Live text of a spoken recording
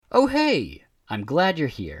Oh, hey! I'm glad you're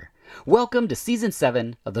here. Welcome to Season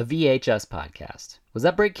 7 of the VHS podcast. Was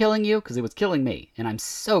that break killing you? Because it was killing me, and I'm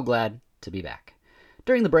so glad to be back.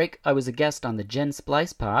 During the break, I was a guest on the Gen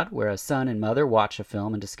Splice pod, where a son and mother watch a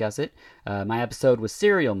film and discuss it. My episode was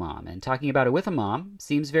Serial Mom, and talking about it with a mom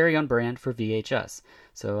seems very on brand for VHS,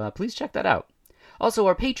 so please check that out. Also,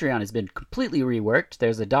 our Patreon has been completely reworked.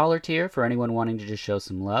 There's a $1 tier for anyone wanting to just show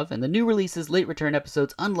some love, and the new releases, late return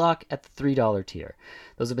episodes, unlock at the $3 tier.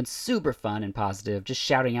 Those have been super fun and positive, just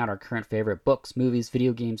shouting out our current favorite books, movies,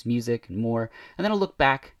 video games, music, and more, and then a look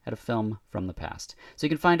back at a film from the past. So you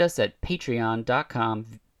can find us at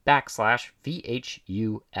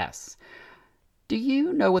patreon.com/VHUS. Do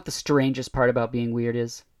you know what the strangest part about being weird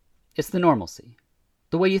is? It's the normalcy.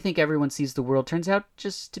 The way you think everyone sees the world turns out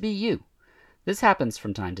just to be you. This happens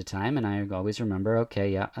from time to time, and I always remember,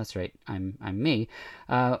 okay, yeah, that's right, I'm me.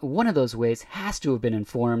 One of those ways has to have been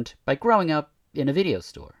informed by growing up in a video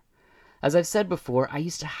store. As I've said before, I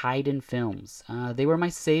used to hide in films. They were my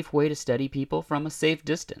safe way to study people from a safe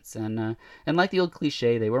distance, and like the old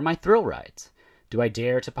cliche, they were my thrill rides. Do I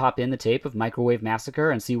dare to pop in the tape of Microwave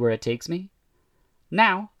Massacre and see where it takes me?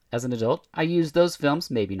 Now, as an adult, I use those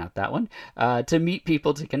films, maybe not that one, to meet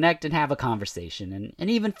people, to connect and have a conversation. And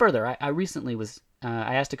even further, I recently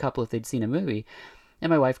I asked a couple if they'd seen a movie, and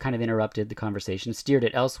my wife kind of interrupted the conversation, steered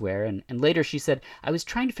it elsewhere, and later she said, I was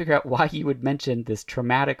trying to figure out why you would mention this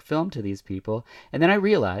traumatic film to these people, and then I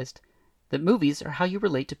realized that movies are how you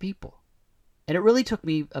relate to people. And it really took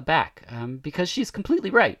me aback, because she's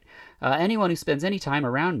completely right. Anyone who spends any time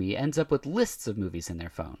around me ends up with lists of movies in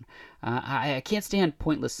their phone. I can't stand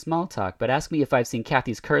pointless small talk, but ask me if I've seen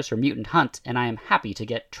Kathy's Curse or Mutant Hunt, and I am happy to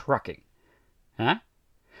get trucking. Huh?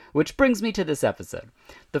 Which brings me to this episode.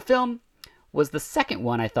 The film was the second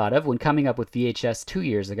one I thought of when coming up with VHS 2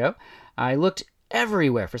 years ago. I looked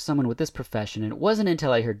everywhere for someone with this profession, and it wasn't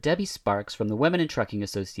until I heard Debbie Sparks from the Women in Trucking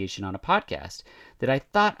Association on a podcast that I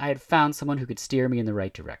thought I had found someone who could steer me in the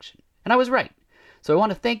right direction. And I was right. So I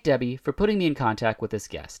want to thank Debbie for putting me in contact with this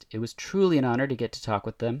guest. It was truly an honor to get to talk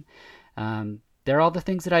with them. They're all the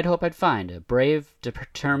things that I'd hope I'd find. Brave,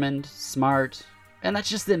 determined, smart, and that's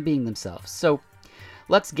just them being themselves. So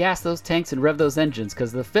let's gas those tanks and rev those engines,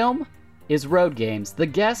 because the film is Road Games, the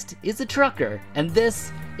guest is a trucker, and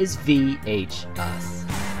this is VHS.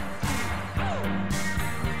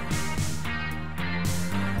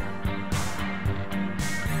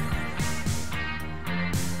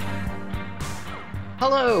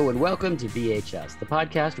 Hello, and welcome to VHS, the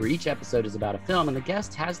podcast where each episode is about a film and the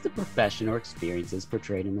guest has the profession or experiences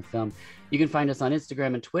portrayed in the film. You can find us on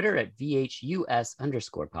Instagram and Twitter at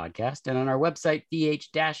VHUS_podcast and on our website,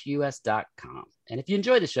 vh-us.com. And if you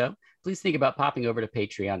enjoy the show, please think about popping over to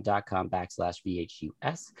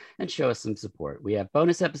patreon.com/VHUS and show us some support. We have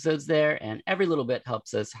bonus episodes there, and every little bit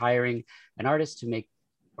helps us hiring an artist to make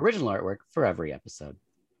original artwork for every episode.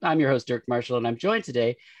 I'm your host, Dirk Marshall, and I'm joined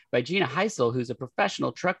today by Jeana Hysell, who's a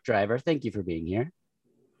professional truck driver. Thank you for being here.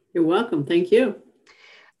 You're welcome. Thank you.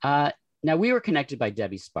 Now, we were connected by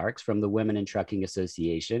Debbie Sparks from the Women in Trucking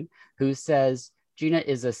Association, who says Jeana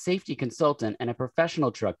is a safety consultant and a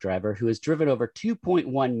professional truck driver who has driven over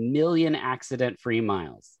 2.1 million accident-free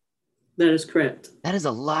miles. That is correct. That is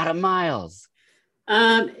a lot of miles.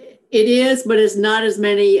 It is, but it's not as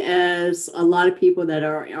many as a lot of people that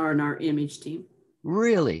are in our image team.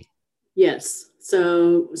 Really? Yes.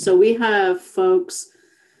 So we have folks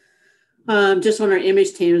just on our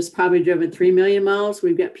image team has probably driven 3 million miles.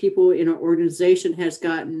 We've got people in our organization has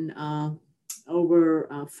gotten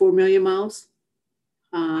over 4 million miles.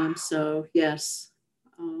 So yes.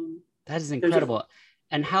 That is incredible.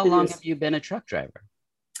 And how long have you been a truck driver?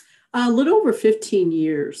 A little over 15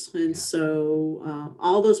 years. And so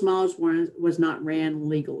all those miles was not ran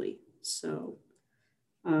legally. So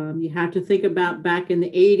you have to think about back in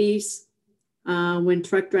the 80s when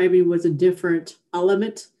truck driving was a different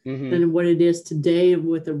element than what it is today, and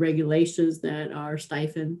with the regulations that are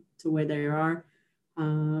stifled to where they are.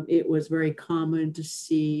 It was very common to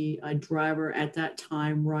see a driver at that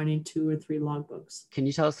time running 2 or 3 logbooks. Can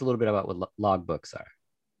you tell us a little bit about what logbooks are?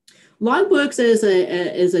 Logbooks is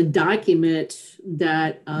a document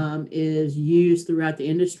that is used throughout the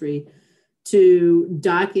industry to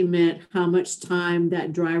document how much time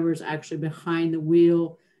that driver is actually behind the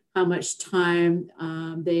wheel, how much time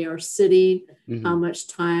they are sitting, how much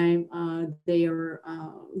time they are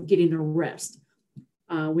getting a rest.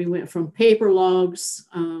 We went from paper logs,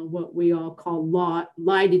 what we all call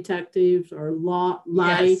lie detectives or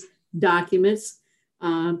lie documents,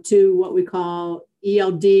 to what we call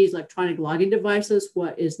ELDs, electronic logging devices,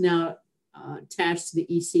 what is now attached to the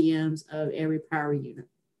ECMs of every power unit.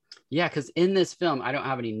 Yeah, because in this film, I don't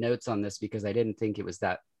have any notes on this because I didn't think it was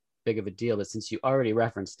that big of a deal. But since you already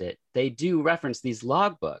referenced it, they do reference these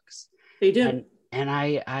logbooks, They do. and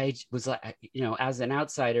I was like, as an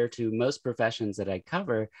outsider to most professions that I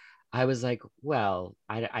cover, I was like, well,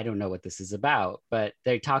 I don't know what this is about, but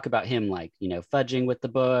they talk about him like, fudging with the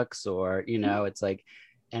books, or it's like,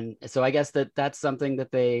 and so I guess that's something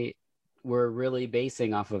that they were really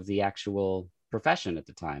basing off of the actual profession at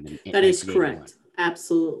the time in That is 1981. correct.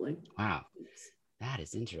 Absolutely. Wow. That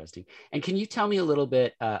is interesting. And can you tell me a little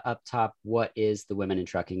bit up top, what is the Women in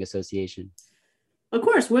Trucking Association? Of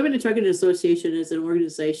course, Women in Trucking Association is an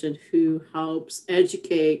organization who helps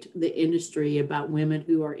educate the industry about women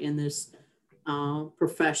who are in this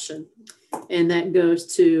profession. And that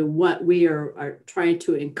goes to what we are trying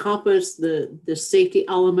to encompass, the safety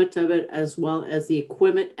element of it, as well as the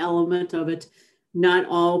equipment element of it. Not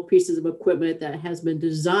all pieces of equipment that has been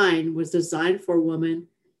designed was designed for women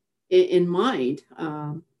in mind,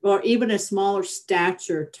 or even a smaller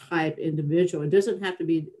stature type individual. It doesn't have to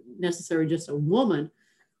be necessarily just a woman,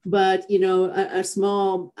 but a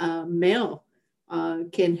small male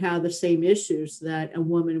can have the same issues that a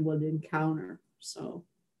woman would encounter. So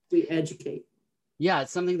we educate. Yeah,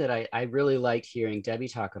 it's something that I really liked hearing Debbie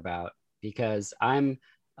talk about, because I'm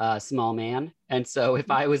a small man. And so if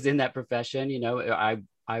I was in that profession,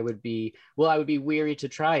 I would be weary to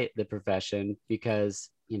try the profession because,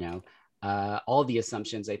 all the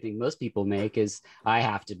assumptions I think most people make is I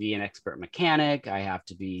have to be an expert mechanic. I have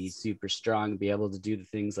to be super strong and be able to do the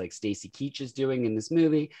things like Stacy Keach is doing in this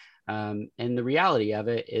movie. And the reality of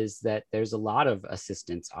it is that there's a lot of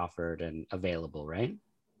assistance offered and available, right?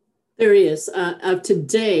 There is. Of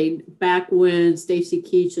today, back when Stacy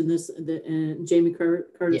Keach and Jamie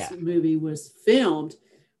Curtis Yeah. movie was filmed,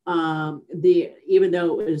 even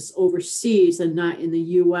though it was overseas and not in the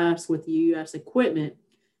U.S. with the U.S. equipment,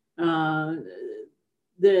 the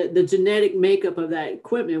genetic makeup of that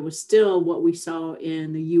equipment was still what we saw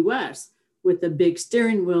in the U.S. with the big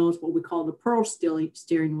steering wheels, what we call the pearl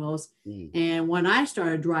steering wheels. And when I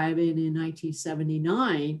started driving in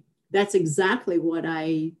 1979, that's exactly what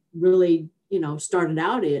I really, started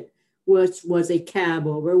out in, which was a cab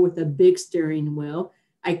over with a big steering wheel.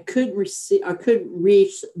 I couldn't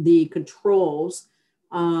reach the controls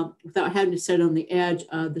without having to sit on the edge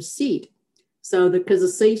of the seat. So because the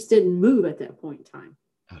seats didn't move at that point in time.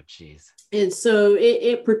 Oh, geez. And so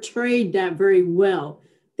it portrayed that very well.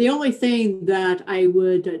 The only thing that I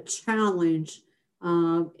would challenge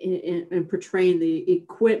in portraying the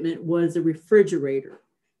equipment was the refrigerator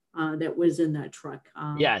that was in that truck.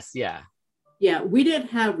 Yes, yeah. Yeah, we didn't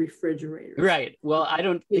have refrigerators. Right. Well, I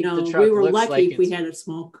don't think the truck we were looks lucky like if we had a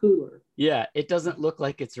small cooler. Yeah, it doesn't look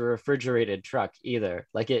like it's a refrigerated truck either.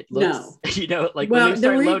 Like it looks, no. like well, when they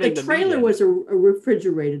start loading the trailer was a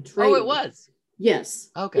refrigerated trailer. Oh, it was.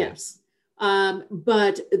 Yes. Okay. Yes.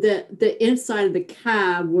 But the inside of the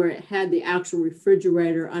cab, where it had the actual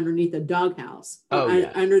refrigerator underneath the doghouse,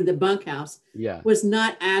 under the bunkhouse, was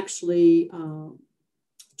not actually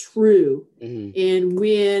true. Mm-hmm. And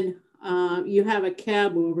when you have a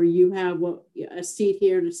cab over, you have a seat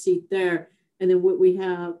here and a seat there, and then what we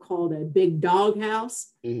have called a big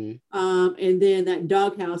doghouse. Mm-hmm. And then that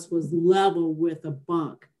doghouse was level with a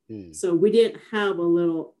bunk. Mm. So we didn't have a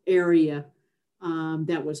little area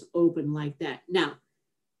that was open like that. Now,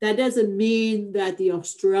 that doesn't mean that the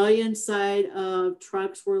Australian side of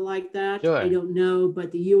trucks were like that. Sure. I don't know,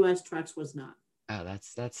 but the U.S. trucks was not. Oh,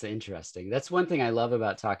 that's interesting. That's one thing I love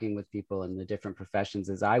about talking with people in the different professions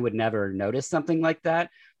is I would never notice something like that.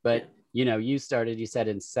 But, you said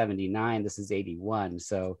in 79, this is 81.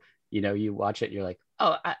 So, you watch it and you're like,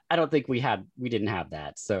 oh, I don't think we didn't have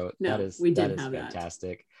that. So no, that is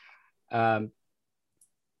fantastic.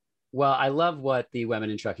 Well, I love what the Women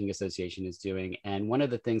in Trucking Association is doing. And one of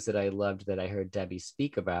the things that I loved that I heard Debbie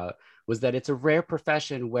speak about was that it's a rare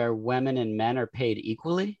profession where women and men are paid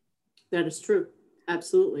equally. That is true.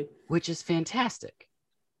 Absolutely. Which is fantastic.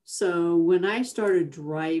 So when I started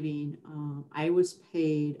driving, I was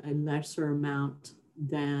paid a lesser amount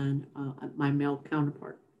than my male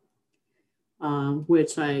counterpart,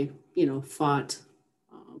 which I, fought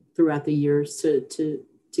throughout the years to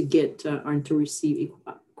get or to receive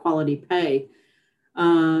quality pay.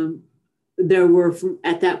 There were,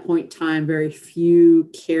 at that point in time, very few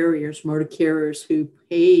motor carriers who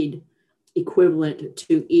paid equivalent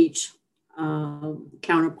to each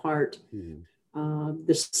counterpart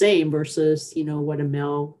the same versus what a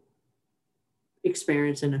male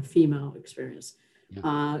experience and a female experience.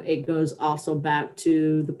 It goes also back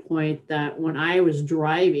to the point that when I was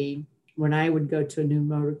driving, when I would go to a new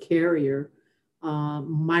motor carrier,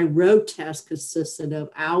 My road test consisted of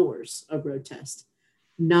hours of road test,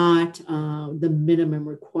 not the minimum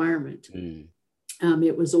requirement. Mm.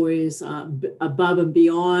 It was always above and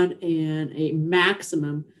beyond, and a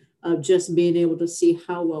maximum of just being able to see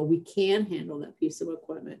how well we can handle that piece of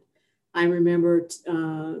equipment. I remember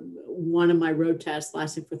one of my road tests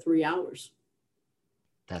lasting for 3 hours.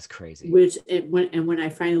 That's crazy. When I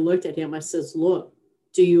finally looked at him, I says, "Look,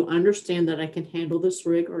 do you understand that I can handle this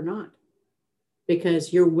rig or not?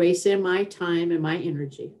 Because you're wasting my time and my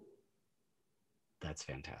energy." That's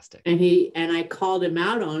fantastic. And I called him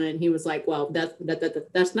out on it, and he was like, "Well,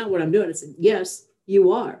 that's not what I'm doing." I said, "Yes,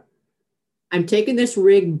 you are. I'm taking this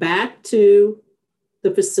rig back to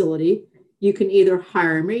the facility. You can either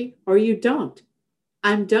hire me or you don't.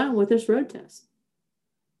 I'm done with this road test.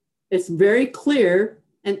 It's very clear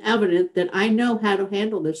and evident that I know how to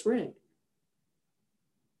handle this rig.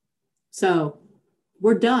 So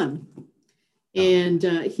we're done." And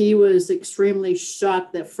he was extremely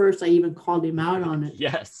shocked that first I even called him out on it.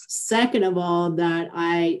 Yes. Second of all, that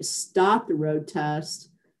I stopped the road test.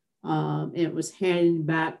 It was handed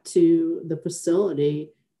back to the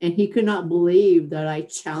facility, and he could not believe that I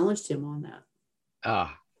challenged him on that.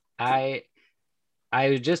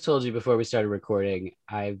 I just told you before we started recording,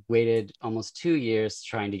 I waited almost 2 years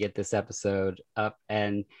trying to get this episode up,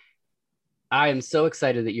 and I am so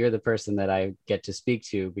excited that you're the person that I get to speak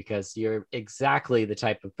to, because you're exactly the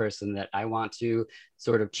type of person that I want to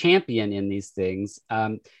sort of champion in these things.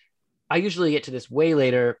 I usually get to this way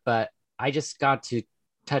later, but I just got to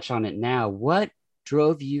touch on it now. What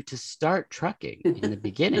drove you to start trucking in the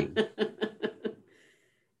beginning?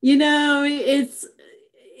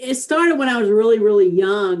 It started when I was really, really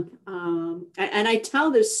young. And I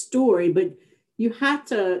tell this story, but you have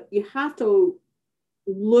to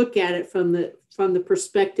look at it from the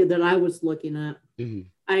perspective that I was looking at. Mm-hmm.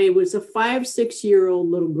 I was a 5-6-year-old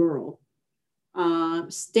little girl,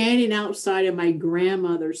 standing outside of my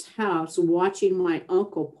grandmother's house, watching my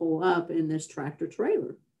uncle pull up in this tractor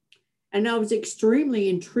trailer. And I was extremely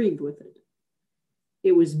intrigued with it.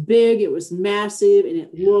 It was big, it was massive, and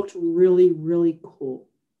it looked really, really cool.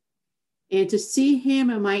 And to see him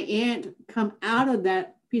and my aunt come out of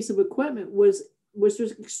that piece of equipment was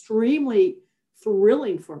just extremely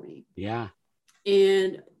thrilling for me. Yeah.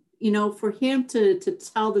 And, for him to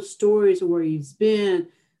tell the stories of where he's been,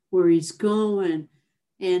 where he's going,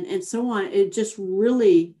 and so on, it just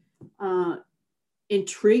really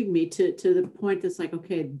intrigued me to the point that's like,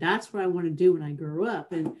 okay, that's what I want to do when I grow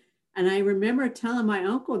up. And I remember telling my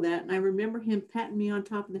uncle that, and I remember him patting me on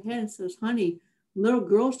top of the head and says, "Honey, little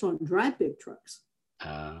girls don't drive big trucks."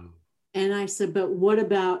 And I said, "But what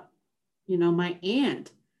about, my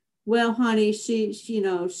aunt?" "Well, honey, she's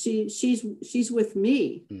with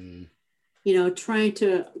me, trying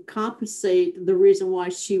to compensate the reason why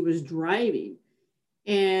she was driving."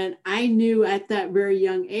 And I knew at that very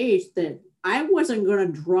young age that I wasn't going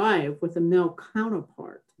to drive with a male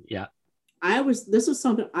counterpart. Yeah. This is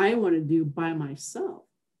something I want to do by myself.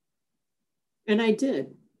 And I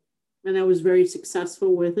did. And I was very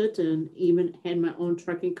successful with it, and even had my own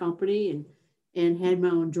trucking company and had my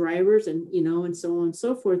own drivers, and, and so on and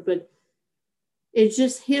so forth. But it's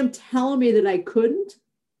just him telling me that I couldn't.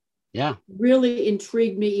 Yeah. Really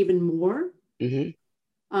intrigued me even more. Mm-hmm.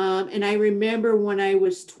 And I remember when I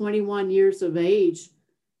was 21 years of age,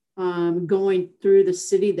 going through the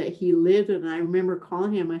city that he lived in, and I remember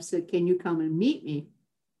calling him. I said, "Can you come and meet me?"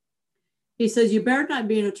 He says, "You better not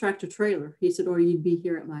be in a tractor trailer." He said, "Or you'd be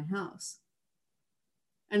here at my house."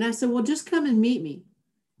 And I said, "Well, just come and meet me."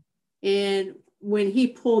 And when he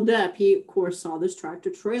pulled up, he, of course, saw this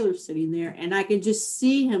tractor trailer sitting there, and I could just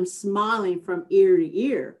see him smiling from ear to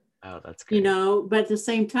ear. Oh, that's great. But at the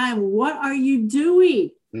same time, "What are you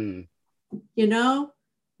doing? Mm.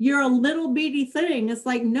 You're a little bitty thing." It's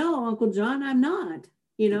like, "No, Uncle John, I'm not.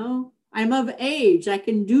 I'm of age. I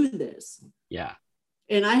can do this." Yeah.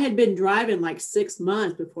 And I had been driving like 6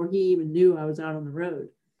 months before he even knew I was out on the road.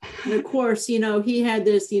 And of course, he had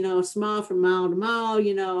this, smile from mile to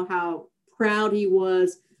mile, how proud he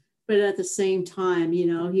was. But at the same time,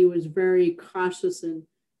 he was very cautious and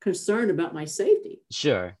concerned about my safety.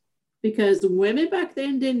 Sure. Because the women back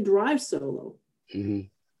then didn't drive solo. Mm-hmm.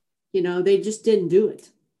 They just didn't do it.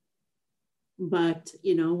 But,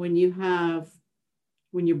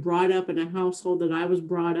 when you're brought up in a household that I was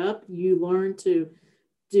brought up, you learn to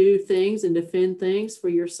do things and defend things for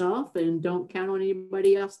yourself, and don't count on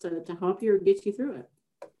anybody else to help you or get you through it.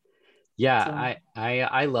 Yeah, so.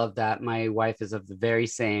 I love that. My wife is of the very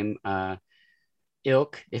same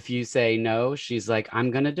ilk. If you say no, she's like,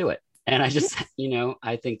 "I'm going to do it." And I just, Yes.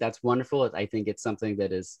 I think that's wonderful. I think it's something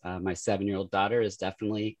that is my 7-year-old daughter has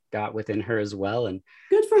definitely got within her as well. And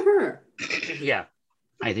Good for her. yeah,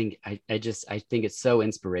 I think it's so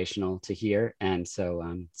inspirational to hear. And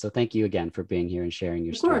so thank you again for being here and sharing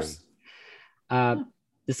your Of story. course. Uh, Yeah.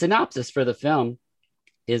 the synopsis for the film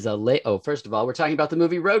is first of all, we're talking about the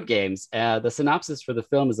movie Road Games. The synopsis for the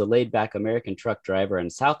film is a laid back American truck driver in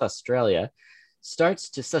South Australia starts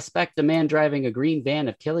to suspect the man driving a green van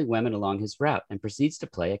of killing women along his route and proceeds to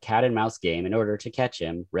play a cat and mouse game in order to catch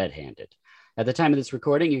him red handed. At the time of this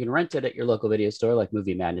recording, you can rent it at your local video store like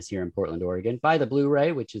Movie Madness here in Portland, Oregon, buy the Blu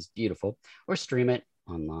ray, which is beautiful, or stream it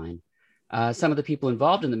online. Some of the people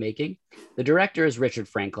involved in the making. The director is Richard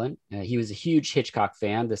Franklin. He was a huge Hitchcock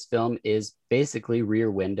fan. This film is basically Rear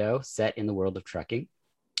Window, set in the world of trucking.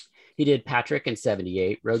 He did Patrick in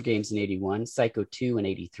 78, Road Games in 81, Psycho 2 in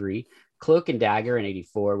 83, Cloak and Dagger in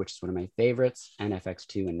 84, which is one of my favorites, and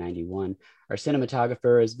FX2 in 91. Our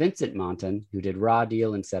cinematographer is Vincent Monton, who did Raw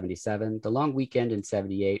Deal in 77, The Long Weekend in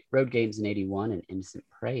 78, Road Games in 81, and Innocent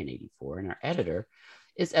Prey in 84. And our editor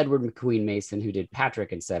is Edward McQueen Mason, who did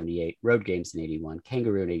Patrick in 78, Road Games in 81,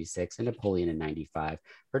 Kangaroo in 86, and Napoleon in 95.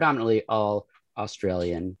 Predominantly all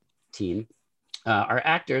Australian team. Our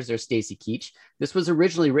actors are Stacy Keach. This was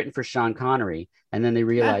originally written for Sean Connery, and then they Ah,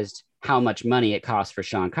 realized how much money it cost for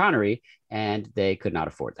Sean Connery, and they could not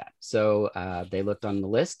afford that. So they looked on the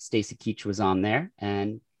list. Stacy Keach was on there,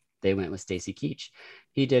 and they went with Stacy Keach.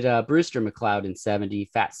 He did Brewster McCloud in 70,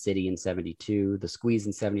 Fat City in 72, The Squeeze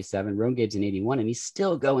in 77, Road Games in 81, and he's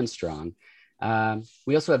still going strong.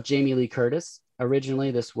 We also have Jamie Lee Curtis. Originally,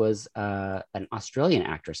 this was an Australian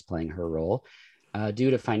actress playing her role. Due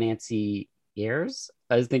to financial years,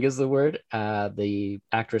 I think is the word. The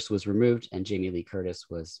actress was removed, and Jamie Lee Curtis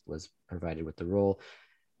was provided with the role.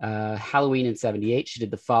 Halloween in 78, she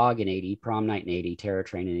did The Fog in 80, Prom Night in 80, Terror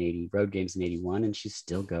Train in 80, Road Games in 81, and she's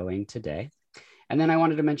still going today. And then I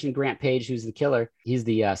wanted to mention Grant Page, who's the killer. He's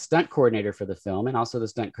the stunt coordinator for the film and also the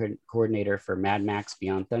stunt coordinator for Mad Max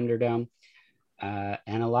Beyond Thunderdome.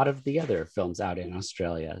 And a lot of the other films out in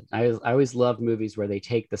Australia. I always love movies where they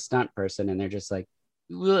take the stunt person and they're just like,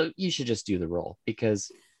 well, you should just do the role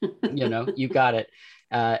because you got it.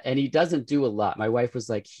 And he doesn't do a lot. My wife was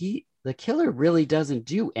like, the killer really doesn't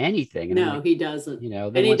do anything. And I'm no, like, he doesn't. then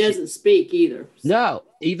And he once you, doesn't speak either. So. no,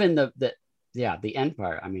 even the end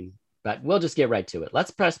part. I mean, but we'll just get right to it. Let's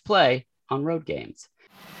press play on Road Games.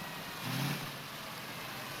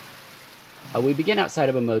 We begin outside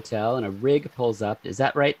of a motel and a rig pulls up. Is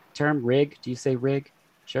that right term? Rig? Do you say rig?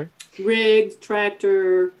 Sure. Rig,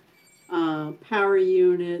 tractor, power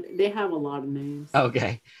unit. They have a lot of names.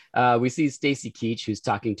 Okay. We see Stacy Keach, who's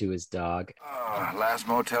talking to his dog. Last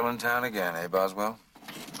motel in town again, eh, Boswell?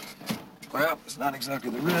 Well, it's not exactly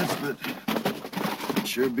the Ritz, but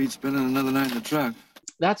sure beats spending another night in the truck.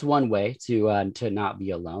 That's one way to not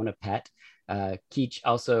be alone, a pet. Keach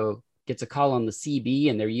also gets a call on the CB,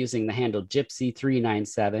 and they're using the handle Gypsy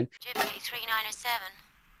 397. Gypsy 397.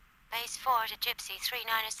 Base 4 to Gypsy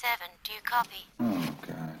 397. Do you copy? Oh,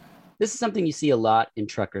 God. This is something you see a lot in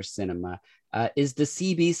trucker cinema. Is the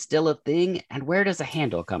CB still a thing, and where does a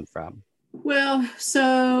handle come from? Well,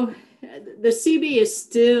 so the CB is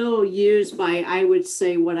still used by, I would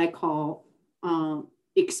say, what I call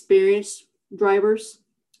experienced drivers.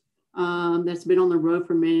 That's been on the road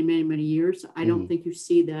for many, many, many years. I don't think you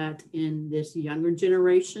see that in this younger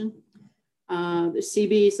generation. The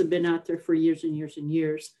CBs have been out there for years and years and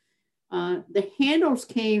years. The handles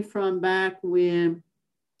came from back when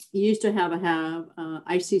you used to have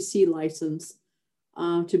ICC license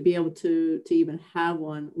to be able to even have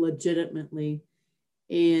one legitimately.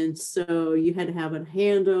 And so you had to have a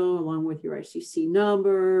handle along with your ICC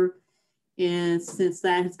number. And since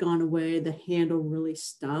that has gone away, the handle really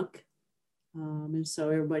stuck. And so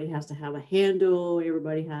everybody has to have a handle.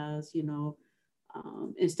 Everybody has,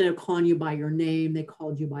 instead of calling you by your name, they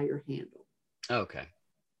called you by your handle. Okay.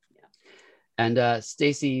 Yeah. And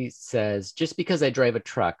Stacy says, just because I drive a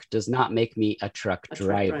truck does not make me a truck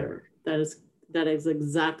driver. That is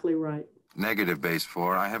exactly right. Negative, Base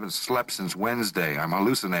 4. I haven't slept since Wednesday. I'm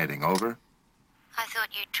hallucinating. Over? I thought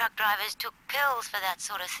you truck drivers took pills for that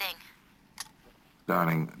sort of thing.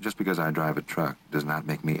 Darling, just because I drive a truck does not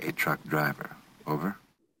make me a truck driver. Over?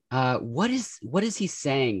 What is he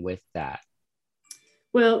saying with that?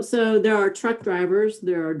 Well, so there are truck drivers,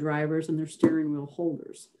 there are drivers, and there's steering wheel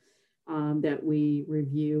holders that we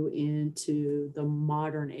review into the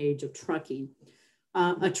modern age of trucking.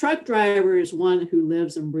 A truck driver is one who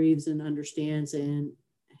lives and breathes and understands and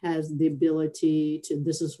has the ability to,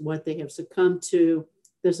 this is what they have succumbed to,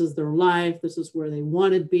 this is their life, this is where they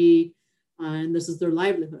want to be, and this is their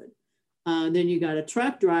livelihood. Then you got a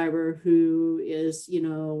truck driver who is,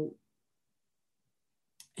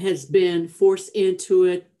 has been forced into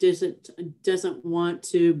it, doesn't want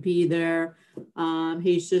to be there.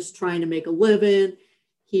 He's just trying to make a living.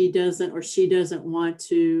 He doesn't, or she doesn't want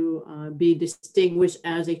to be distinguished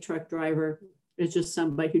as a truck driver. It's just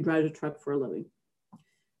somebody who drives a truck for a living.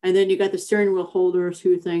 And then you got the steering wheel holders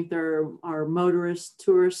who think they're are motorists,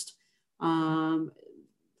 tourists.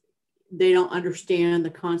 They don't understand the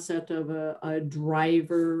concept of a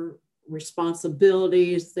driver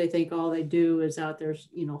responsibilities. They think all they do is out there,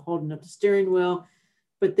 holding up the steering wheel.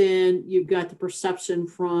 But then you've got the perception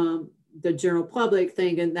from the general public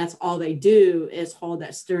thinking that's all they do is hold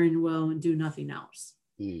that steering wheel and do nothing else.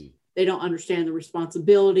 They don't understand the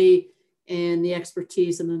responsibility and the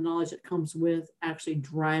expertise and the knowledge that comes with actually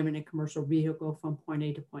driving a commercial vehicle from point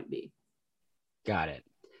A to point B. Got it.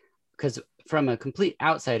 Because from a complete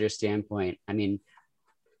outsider standpoint, I mean,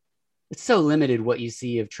 it's so limited what you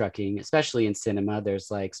see of trucking, especially in cinema.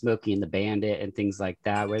 There's like Smokey and the Bandit and things like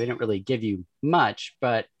that, where they don't really give you much.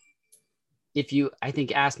 But if you, I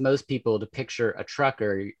think, ask most people to picture a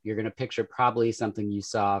trucker, you're going to picture probably something you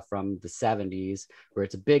saw from the 70s, where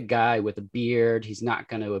it's a big guy with a beard. He's not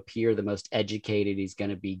going to appear the most educated. He's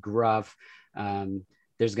going to be gruff.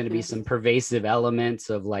 There's going to be some pervasive elements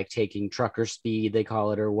of like taking trucker speed, they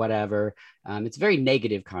call it, or whatever. It's very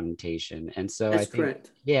negative connotation. And so That's I think,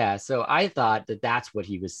 correct. yeah. So I thought that that's what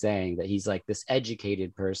he was saying, that he's like this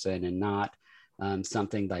educated person and not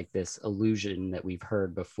something like this illusion that we've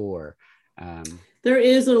heard before. There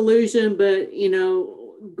is an illusion, but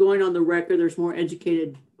going on the record, there's more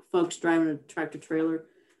educated folks driving a tractor trailer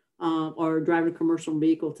or driving a commercial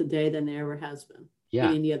vehicle today than there ever has been in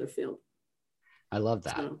any other field. I love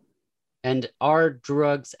that. So, and are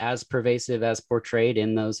drugs as pervasive as portrayed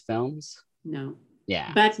in those films? No.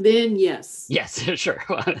 Yeah. Back then, yes. Yes, sure.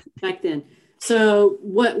 Back then. So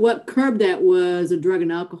what curbed that was a drug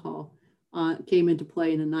and alcohol came into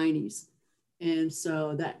play in the 90s. And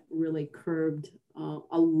so that really curbed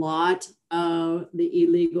a lot of the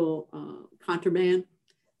illegal contraband.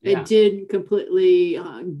 Yeah. It did completely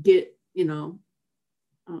get,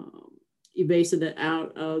 evasive it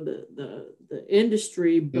out of the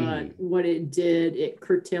industry, but what it did, it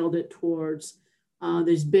curtailed it towards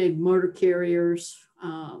these big motor carriers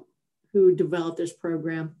who developed this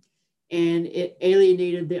program, and it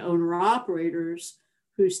alienated the owner operators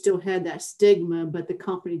who still had that stigma, but the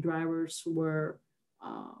company drivers were,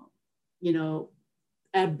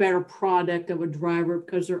 a better product of a driver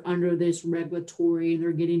because they're under this regulatory and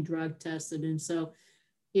they're getting drug tested. And so,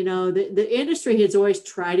 the industry has always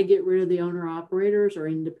tried to get rid of the owner operators or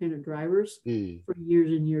independent drivers for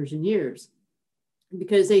years and years and years,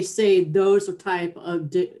 because they say those are type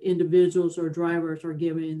of individuals or drivers are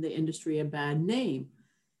giving the industry a bad name.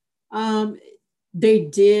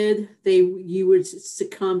 You would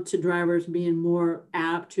succumb to drivers being more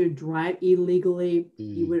apt to drive illegally.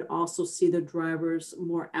 You would also see the drivers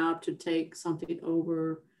more apt to take something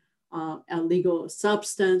over a legal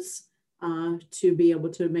substance to be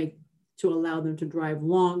able to allow them to drive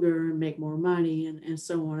longer and make more money and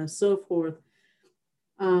so on and so forth.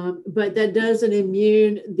 But that doesn't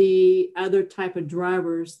immune the other type of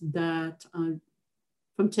drivers that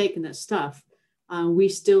from taking that stuff. We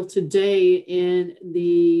still today in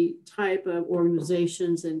the type of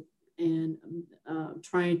organizations and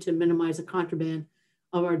trying to minimize the contraband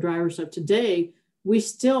of our drivers of today, we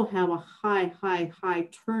still have a high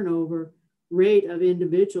turnover rate of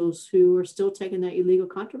individuals who are still taking that illegal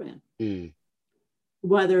contraband,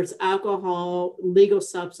 whether it's alcohol, legal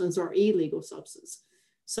substance, or illegal substance.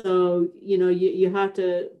 So, you have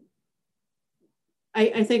to,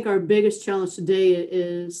 I think our biggest challenge today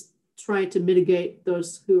is trying to mitigate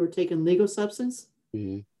those who are taking legal substance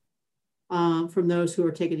from those who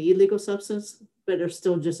are taking illegal substance, but are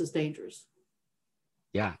still just as dangerous.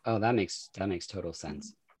 Yeah. Oh, that makes total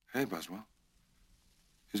sense. Hey, Boswell.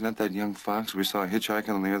 Isn't that young fox we saw hitchhiking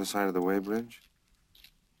on the other side of the weighbridge?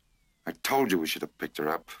 I told you we should have picked her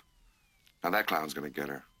up. Now that clown's gonna get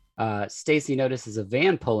her. Stacy notices a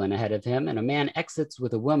van pull in ahead of him, and a man exits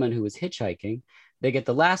with a woman who was hitchhiking. They get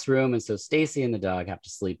the last room, and so Stacy and the dog have to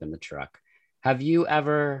sleep in the truck. Have you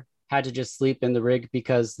ever had to just sleep in the rig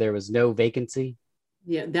because there was no vacancy?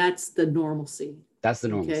 Yeah, that's the normalcy. That's the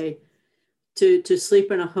normalcy. Okay. To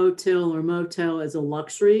sleep in a hotel or motel is a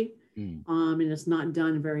luxury, and it's not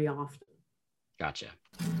done very often. Gotcha.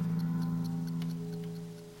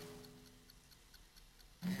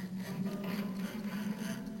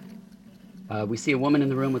 We see a woman in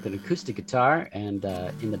the room with an acoustic guitar, and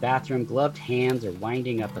in the bathroom, gloved hands are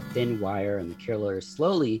winding up a thin wire, and the killer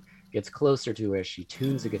slowly gets closer to her. She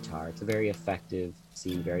tunes a guitar. It's a very effective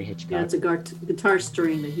scene, very Hitchcock. Yeah, it's a guitar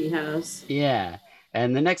string that he has. Yeah.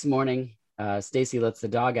 And the next morning, Stacy lets the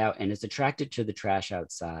dog out and is attracted to the trash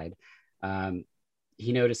outside.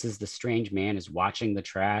 He notices the strange man is watching the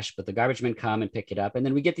trash, but the garbage men come and pick it up. And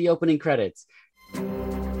then we get the opening credits.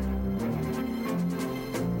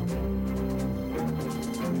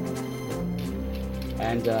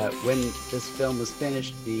 And when this film was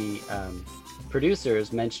finished, the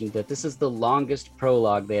producers mentioned that this is the longest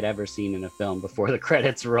prologue they had ever seen in a film before the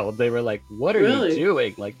credits rolled. They were like, what are you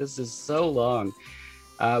doing? Like, this is so long.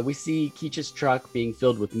 We see Keach's truck being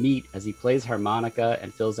filled with meat as he plays harmonica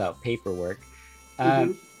and fills out paperwork.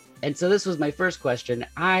 And so this was my first question.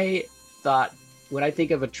 I thought, when I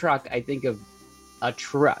think of a truck, I think of a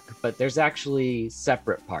truck, but there's actually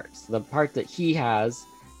separate parts. The part that he has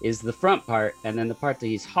is the front part, and then the part that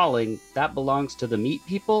he's hauling, that belongs to the meat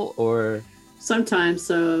people, or? Sometimes.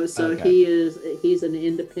 So Okay. he's an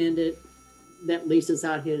independent that leases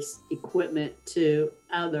out his equipment to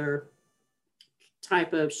other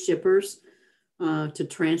type of shippers to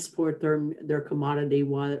transport their commodity,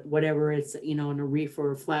 whatever it's, in a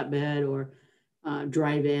reefer or flatbed or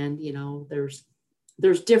drive-in.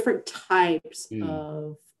 There's different types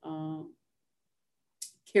of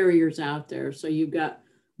carriers out there. So you've got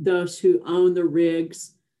those who own the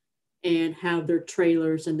rigs and have their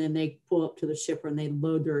trailers, and then they pull up to the shipper and they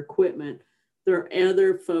load their equipment. There are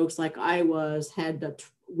other folks like I was,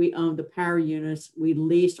 we owned the power units. We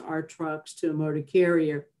leased our trucks to a motor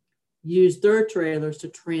carrier, used their trailers to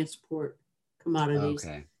transport commodities.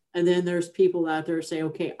 Okay. And then there's people out there say,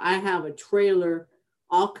 okay, I have a trailer.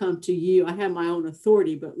 I'll come to you. I have my own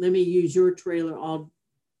authority, but let me use your trailer. I'll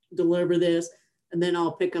deliver this. And then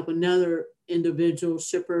I'll pick up another individual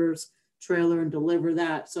shipper's trailer and deliver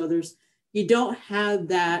that. So you don't have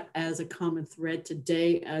that as a common thread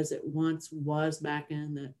today as it once was back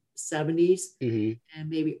in the 70s and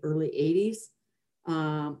maybe early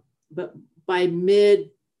 80s. But by mid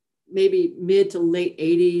to late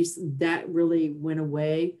 80s, that really went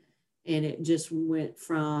away. And it just went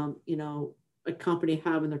from, a company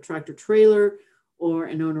having their tractor trailer or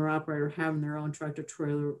an owner operator having their own tractor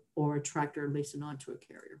trailer or a tractor leasing onto a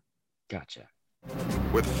carrier. Gotcha.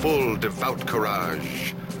 With full devout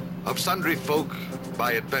courage, of sundry folk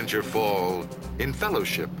by adventure fall, in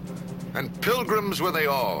fellowship, and pilgrims were they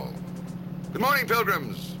all. Good morning,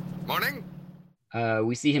 pilgrims. Morning.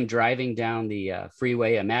 We see him driving down the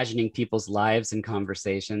freeway, imagining people's lives and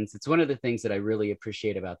conversations. It's one of the things that I really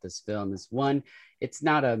appreciate about this film is, one, it's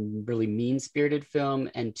not a really mean-spirited film,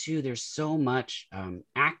 and two, there's so much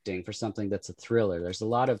acting for something that's a thriller. There's a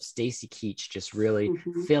lot of Stacy Keach just really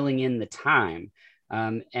filling in the time.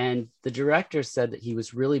 And the director said that he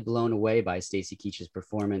was really blown away by Stacy Keach's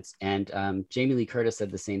performance. And Jamie Lee Curtis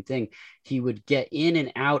said the same thing. He would get in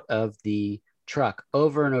and out of the truck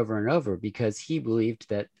over and over and over because he believed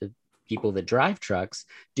that the people that drive trucks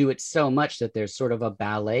do it so much that there's sort of a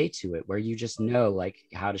ballet to it where you just know like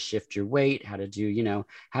how to shift your weight, how to do,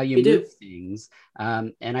 how you move things.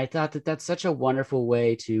 And I thought that that's such a wonderful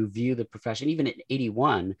way to view the profession, even at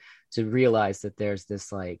 81, to realize that there's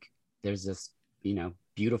this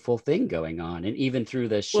beautiful thing going on. And even through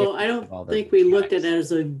the shift. Well, I don't think we looked at it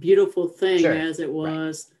as a beautiful thing as it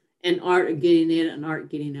was an art getting in and art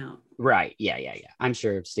getting out. Right. Yeah. I'm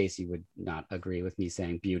sure Stacy would not agree with me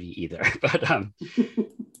saying beauty either.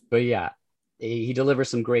 But yeah, he delivers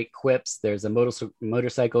some great quips. There's a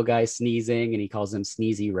motorcycle guy sneezing, and he calls him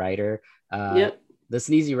Sneezy Rider. The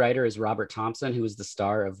Sneezy Rider is Robert Thompson, who was the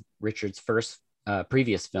star of Richard's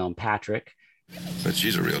previous film, Patrick. But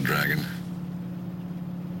she's a real dragon.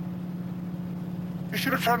 You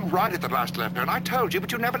should have turned right at the last left turn. I told you,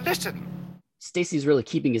 but you never listened. Stacy's really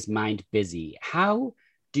keeping his mind busy. How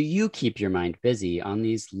do you keep your mind busy on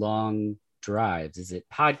these long drives? Is it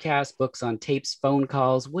podcasts, books on tapes, phone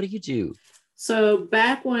calls? What do you do? So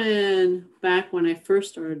back when I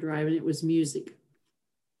first started driving, it was music.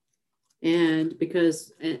 And the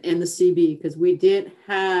CB, because we didn't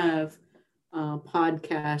have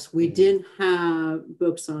podcasts, we didn't have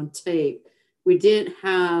books on tape, we didn't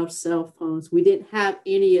have cell phones, we didn't have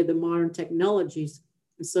any of the modern technologies.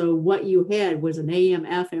 So what you had was an AM,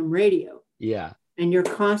 FM radio. Yeah. And you're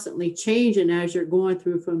constantly changing as you're going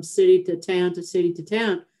through from city to town to city to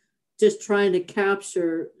town, just trying to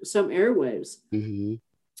capture some airwaves. And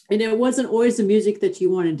it wasn't always the music that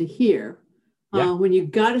you wanted to hear. When you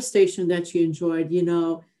got a station that you enjoyed,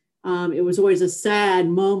 it was always a sad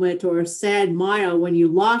moment or a sad mile when you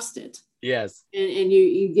lost it. Yes. And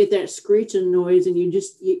you get that screeching noise, and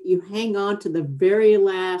you hang on to the very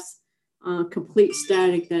last complete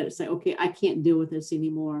static that it's like, okay, I can't deal with this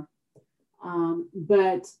anymore.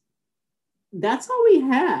 But that's all we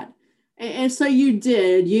had. And so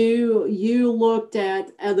you looked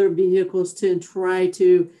at other vehicles to try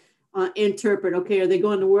to interpret, okay, are they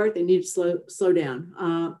going to work? They need to slow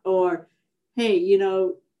down. Or, hey,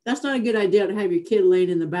 that's not a good idea to have your kid laying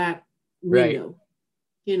in the back window.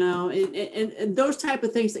 Right. And those type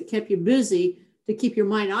of things that kept you busy to keep your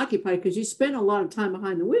mind occupied, because you spend a lot of time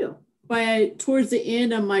behind the wheel. Towards the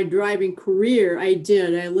end of my driving career, I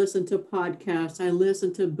listened to podcasts, I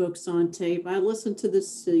listened to books on tape, I listened to the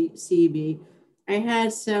CB, I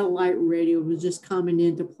had satellite radio was just coming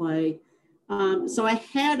into play. So I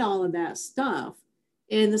had all of that stuff,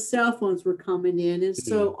 and the cell phones were coming in, and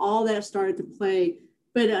so all that started to play,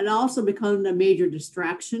 but it also became a major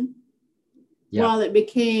distraction. Yep. While it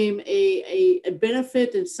became a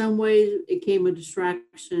benefit in some ways, it became a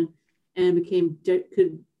distraction and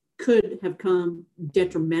could have come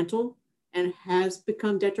detrimental and has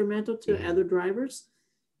become detrimental to other drivers.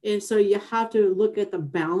 And so you have to look at the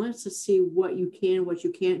balance to see what you can, what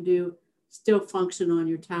you can't do, still function on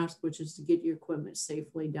your task, which is to get your equipment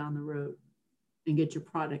safely down the road and get your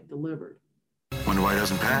product delivered. Wonder why it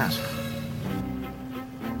doesn't pass.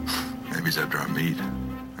 Maybe it's after our meat.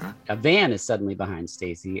 Huh? A van is suddenly behind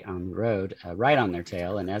Stacy on the road, right on their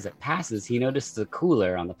tail. And as it passes, he notices a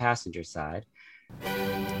cooler on the passenger side.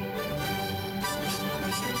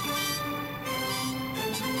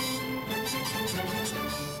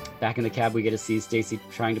 Back in the cab, we get to see Stacy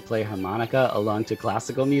trying to play harmonica along to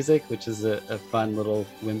classical music, which is a fun little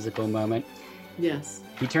whimsical moment. Yes.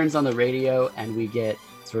 He turns on the radio, and we get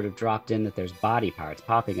sort of dropped in that there's body parts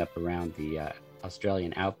popping up around the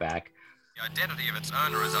Australian outback. The identity of its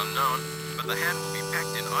owner is unknown, but the hand will be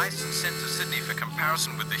packed in ice and sent to Sydney for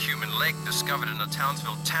comparison with the human leg discovered in a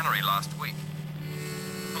Townsville tannery last week.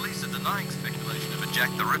 Police are denying speculation of a Jack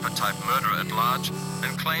the Ripper-type murderer at large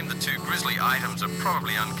and claim the two grisly items are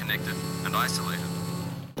probably unconnected and isolated.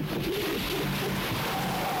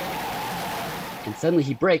 And suddenly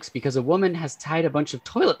he breaks because a woman has tied a bunch of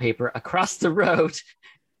toilet paper across the road.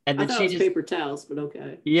 And then I thought it was paper towels, but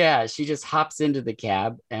okay. Yeah, she just hops into the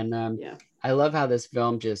cab. And I love how this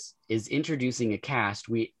film just is introducing a cast.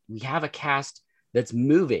 We have a cast that's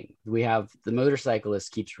moving. We have the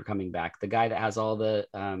motorcyclist keeps coming back. The guy that has all the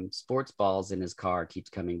sports balls in his car keeps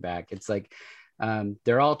coming back. It's like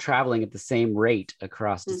they're all traveling at the same rate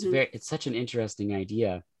across. It's such an interesting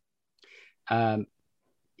idea.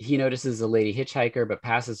 He notices a lady hitchhiker, but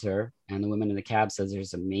passes her. And the woman in the cab says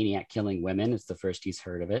there's a maniac killing women. It's the first he's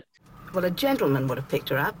heard of it. Well, a gentleman would have picked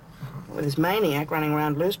her up with his maniac running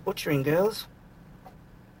around loose, butchering girls.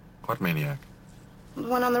 What maniac? The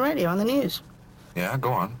one on the radio, on the news. Yeah,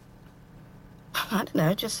 go on. I don't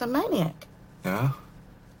know, just some maniac. Yeah?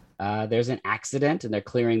 There's an accident and they're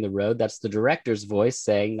clearing the road. That's the director's voice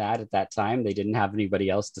saying that at that time. They didn't have anybody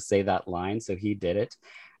else to say that line, so he did it.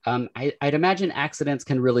 I'd imagine accidents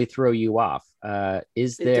can really throw you off.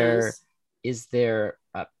 Is there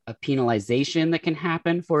a penalization that can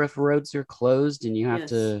happen for if roads are closed and you have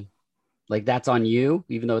to, like, that's on you,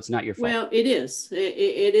 even though it's not your fault? Well, it is.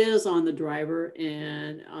 It is on the driver,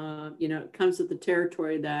 and it comes with the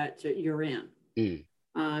territory that you're in.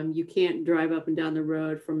 You can't drive up and down the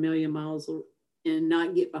road for a million miles and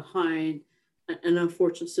not get behind an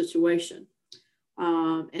unfortunate situation.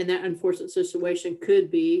 And that unfortunate situation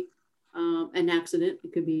could be an accident.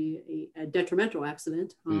 It could be a detrimental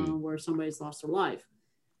accident where somebody's lost their life.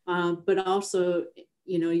 But also,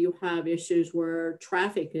 you have issues where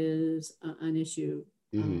traffic is an issue,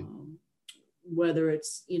 whether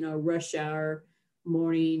it's, rush hour,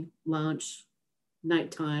 morning, lunch,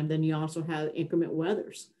 nighttime. Then you also have inclement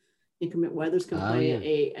weathers. Inclement weathers can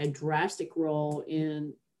play a drastic role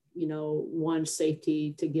in one's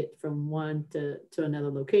safety to get from one to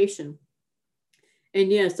another location. And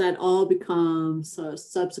yes, that all becomes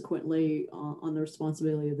subsequently on the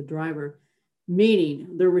responsibility of the driver,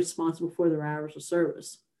 meaning they're responsible for their hours of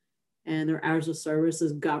service. And their hours of service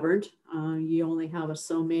is governed. You only have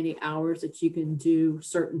so many hours that you can do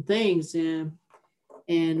certain things in.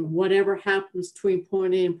 And whatever happens between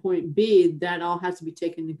point A and point B, that all has to be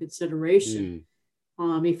taken into consideration.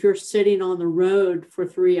 If you're sitting on the road for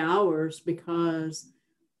 3 hours because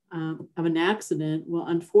of an accident, well,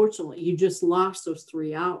 unfortunately, you just lost those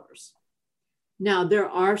 3 hours. Now, there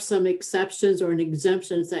are some exceptions or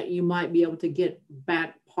exemptions that you might be able to get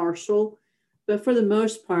back partial, but for the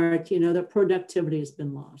most part, the productivity has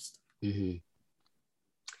been lost.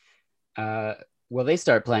 Well, they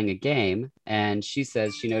start playing a game, and she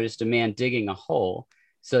says she noticed a man digging a hole.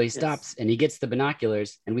 So he stops and he gets the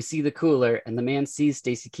binoculars, and we see the cooler, and the man sees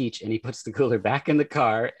Stacy Keach, and he puts the cooler back in the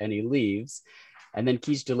car and he leaves. And then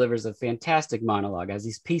Keish delivers a fantastic monologue as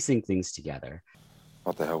he's piecing things together.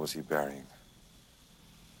 What the hell was he burying?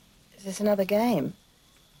 Is this another game?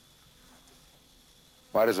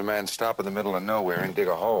 Why does a man stop in the middle of nowhere and dig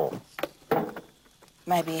a hole?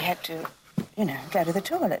 Maybe he had to, go to the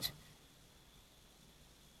toilet.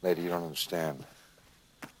 Lady, you don't understand.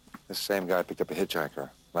 This same guy picked up a hitchhiker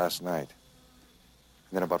last night.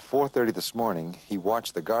 And then about 4:30 this morning, he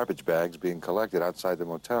watched the garbage bags being collected outside the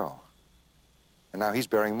motel. And now he's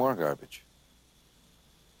burying more garbage.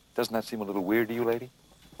 Doesn't that seem a little weird to you, lady?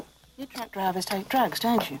 You truck drivers take drugs,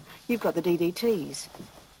 don't you? You've got the DDTs.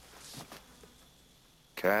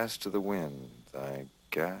 Cast to the wind thy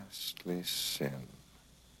ghastly sin.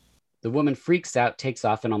 The woman freaks out, takes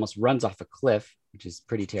off, and almost runs off a cliff, which is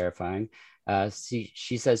pretty terrifying.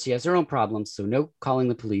 She says she has her own problems, so no calling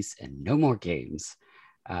the police and no more games.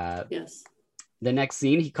 Yes. The next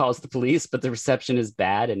scene, he calls the police, but the reception is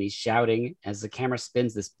bad, and he's shouting as the camera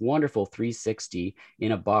spins this wonderful 360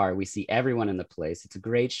 in a bar. We see everyone in the place. It's a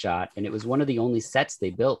great shot, and it was one of the only sets they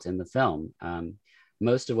built in the film.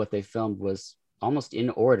 Most of what they filmed was almost in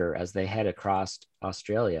order as they head across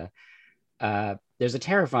Australia. There's a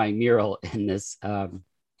terrifying mural in this on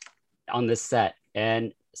this set,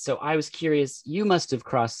 and so I was curious. You must have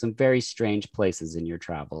crossed some very strange places in your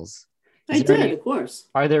travels. I did, of course.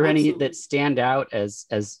 Are there Absolutely. any that stand out as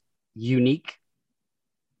unique?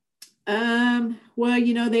 Well,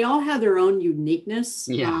 they all have their own uniqueness.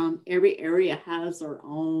 Yeah. Every area has their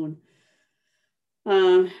own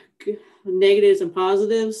negatives and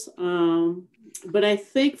positives. But I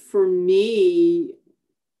think for me,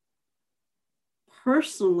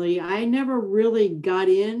 personally, I never really got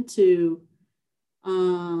into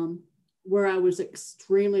where I was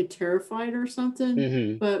extremely terrified or something.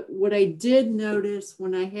 Mm-hmm. But what I did notice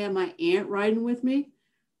when I had my aunt riding with me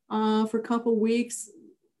for a couple weeks,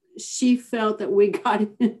 she felt that we got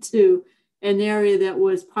into an area that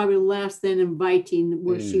was probably less than inviting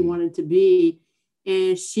where she wanted to be.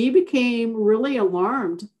 And she became really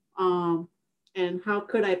alarmed. And how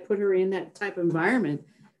could I put her in that type of environment?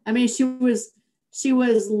 I mean, she was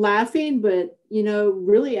laughing, but,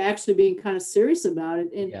 really actually being kind of serious about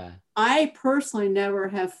it. And Yeah. I personally never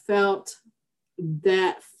have felt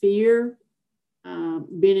that fear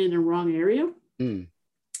being in the wrong area.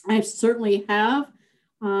 I certainly have,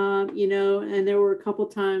 and there were a couple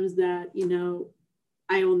times that,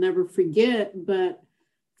 I will never forget. But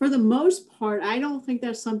for the most part, I don't think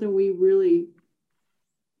that's something we really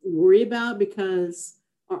worry about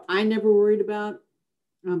or I never worried about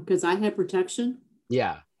because I had protection.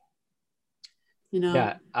 Yeah.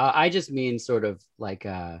 Yeah. I just mean sort of like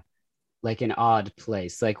an odd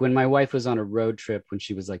place. Like when my wife was on a road trip when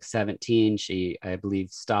she was like 17, she, I believe,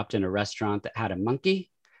 stopped in a restaurant that had a monkey.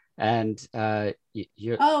 And oh,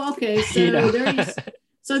 okay.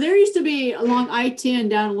 So there used to be along I-10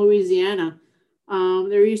 down in Louisiana.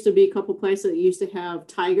 There used to be a couple places that used to have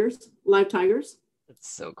live tigers. That's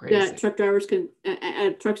so crazy. That truck drivers can at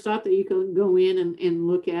a truck stop that you can go in and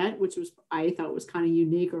look at, which I thought was kind of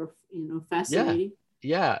unique or fascinating.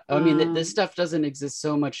 Yeah. I mean, this stuff doesn't exist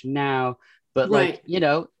so much now, but right.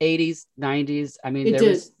 80s, 90s. I mean,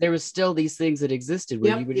 there was still these things that existed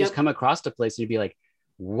where you would just come across a place and you'd be like,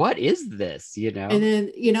 what is this? And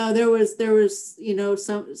then, there was,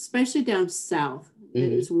 some, especially down south,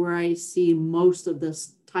 is where I see most of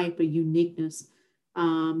this type of uniqueness,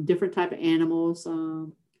 different type of animals.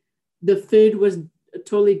 The food was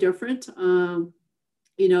totally different.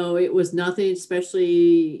 It was nothing,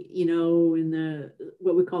 especially, in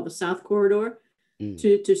what we call the South Corridor,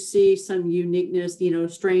 to see some uniqueness,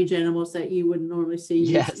 strange animals that you wouldn't normally see.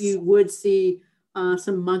 Yes. You would see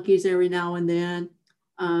some monkeys every now and then.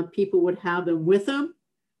 People would have them with them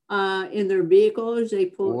in their vehicles. They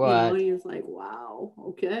pull, and you're like, wow,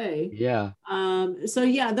 okay. Yeah.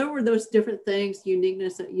 There were those different things,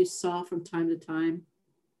 uniqueness that you saw from time to time.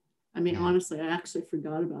 I mean, honestly, I actually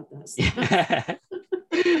forgot about that stuff.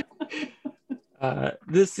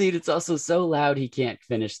 This scene, it's also so loud he can't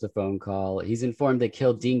finish the phone call. He's informed they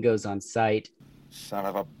killed dingoes on site. Son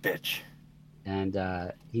of a bitch.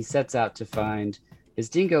 And he sets out to find his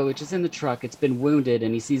dingo, which is in the truck. It's been wounded,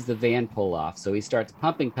 and he sees the van pull off. So he starts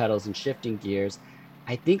pumping pedals and shifting gears.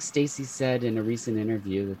 I think Stacy said in a recent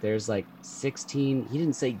interview that there's like 16, he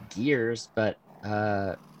didn't say gears, but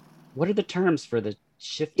what are the terms for the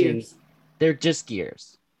shifting? Gears. They're just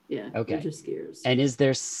gears. Yeah. Okay. They're just gears. And is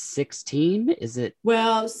there 16? Is it?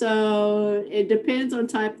 Well, so it depends on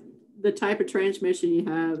the type of transmission you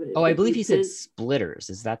have. I believe he said splitters.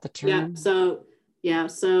 Is that the term? So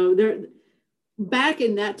there, back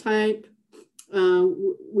in that type,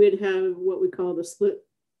 we'd have what we call the split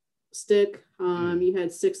stick. You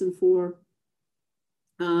had 6 and 4,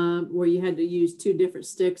 where you had to use 2 different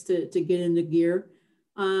sticks to get into gear.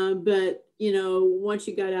 But once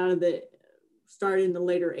you got out of started in the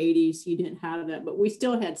later 80s, you didn't have that, but we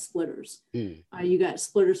still had splitters. You got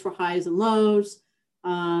splitters for highs and lows.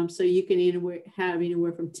 So you can have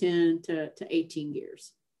anywhere from 10 to 18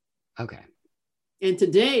 gears. Okay. And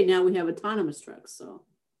today, now we have autonomous trucks. So.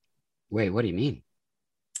 Wait, what do you mean?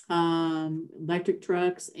 Electric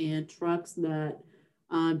trucks and trucks that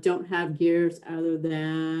don't have gears other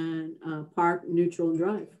than park, neutral, and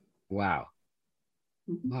drive. Wow.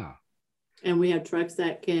 Mm-hmm. Wow. And we have trucks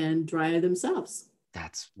that can drive themselves.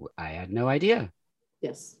 I had no idea.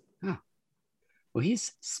 Yes. Huh. Well,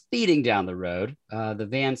 he's speeding down the road. The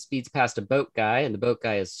van speeds past a boat guy, and the boat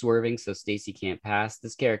guy is swerving, so Stacy can't pass.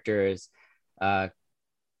 This character is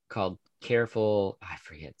called Careful. I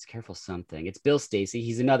forget. It's Careful something. It's Bill Stacy.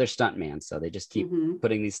 He's another stuntman, so they just keep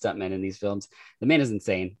putting these stuntmen in these films. The man is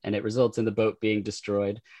insane, and it results in the boat being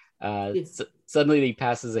destroyed. Yes. Suddenly, he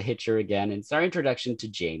passes a hitcher again, and it's our introduction to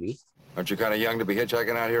Jamie. Aren't you kind of young to be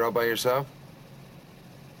hitchhiking out here all by yourself?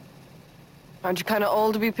 Aren't you kind of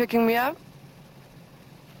old to be picking me up?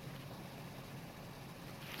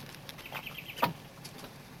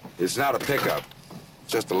 It's not a pickup.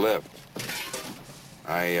 It's just a lift.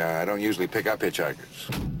 I don't usually pick up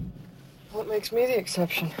hitchhikers. What makes me the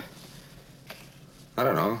exception? I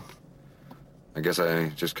don't know. I guess I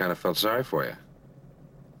just kind of felt sorry for you.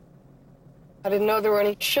 I didn't know there were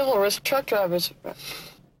any chivalrous truck drivers.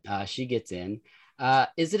 She gets in.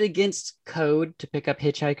 Is it against code to pick up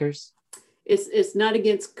hitchhikers? It's not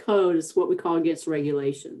against code. It's what we call against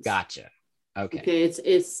regulations. Gotcha. Okay. Okay.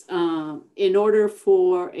 It's in order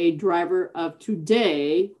for a driver of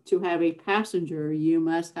today to have a passenger, you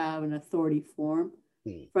must have an authority form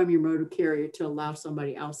from your motor carrier to allow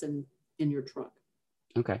somebody else in your truck.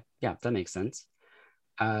 Okay. Yeah, that makes sense.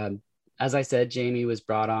 As I said, Jamie was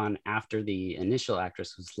brought on after the initial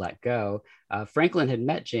actress was let go. Franklin had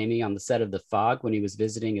met Jamie on the set of The Fog when he was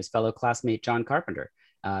visiting his fellow classmate, John Carpenter.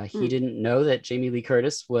 He didn't know that Jamie Lee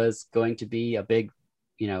Curtis was going to be a big,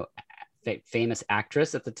 famous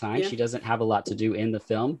actress at the time. Yeah. She doesn't have a lot to do in the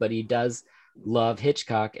film, but he does love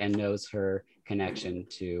Hitchcock and knows her connection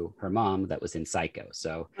to her mom that was in Psycho.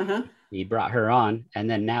 So he brought her on, and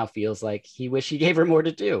then now feels like he wish he gave her more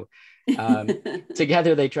to do.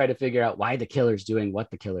 Together, they try to figure out why the killer's doing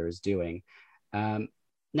what the killer is doing.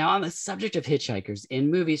 Now, on the subject of hitchhikers,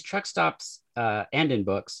 in movies, truck stops and in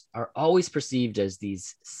books are always perceived as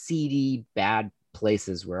these seedy, bad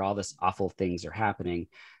places where all this awful things are happening.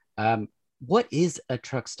 What is a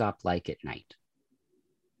truck stop like at night?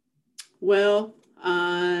 Well,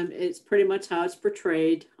 it's pretty much how it's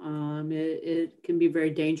portrayed. It can be very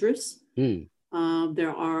dangerous.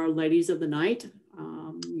 There are ladies of the night.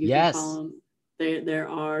 You yes. can call them, there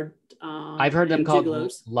are. I've heard them called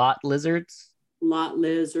gigolos. lot lizards. Lot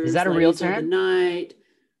lizards. Is that a real ladies term? Of the night.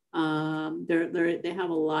 They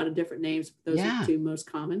have a lot of different names. Those are the 2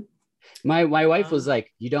 most common. My wife was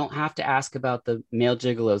like, you don't have to ask about the male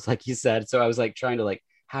gigolos, like you said. So I was like trying to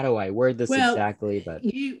how do I word this exactly? But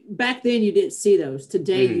back then you didn't see those.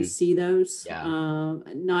 Today you see those. Yeah.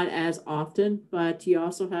 Not as often, but you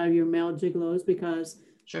also have your male gigolos because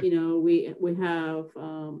we have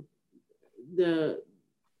the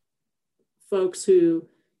folks who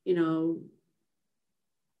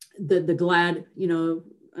the GLAD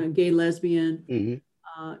gay lesbian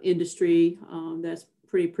industry that's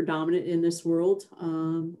pretty predominant in this world.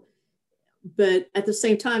 But at the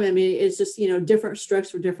same time, it's just, different strokes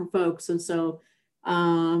for different folks. And so,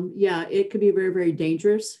 it could be very, very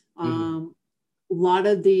dangerous. A lot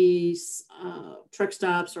of these truck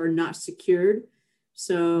stops are not secured.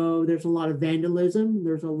 So there's a lot of vandalism.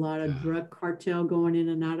 There's a lot of drug cartel going in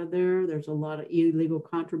and out of there. There's a lot of illegal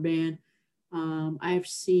contraband. I've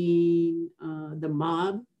seen the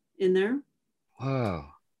mob in there. Whoa.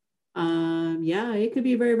 It could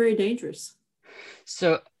be very, very dangerous.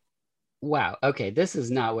 So, wow. Okay. This is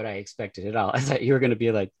not what I expected at all. I thought you were going to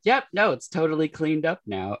be like, yep, no, it's totally cleaned up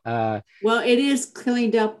now. Well, it is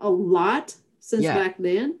cleaned up a lot since back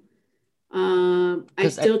then. I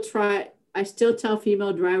still tell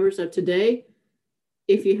female drivers of today,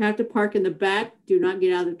 if you have to park in the back, do not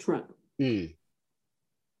get out of the truck.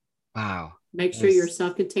 Wow. Make sure you're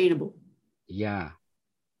self-containable. Yeah.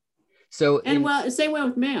 So, same way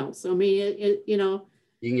with males. You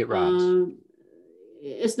can get robbed.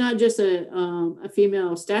 It's not just a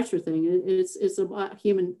female stature thing. It's about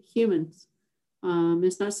humans.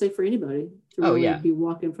 It's not safe for anybody to really be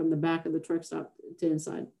walking from the back of the truck stop to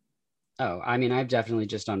inside. Oh, I mean, I've definitely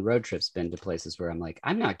just on road trips been to places where I'm like,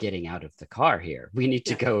 I'm not getting out of the car here. We need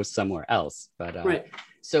to go somewhere else. But Right.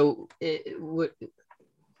 So in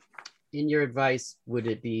your advice, would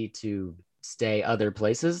it be to stay other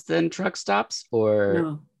places than truck stops, or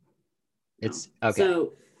No. it's No. okay?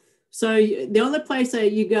 So the only place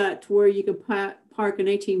that you got to where you could park an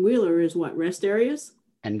 18-wheeler is what, rest areas?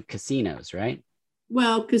 And casinos, right?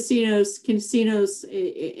 Well, casinos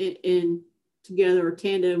in together or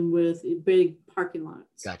tandem with big parking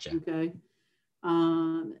lots. Gotcha. Okay.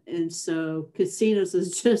 And so casinos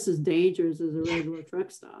is just as dangerous as a regular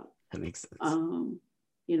truck stop. That makes sense.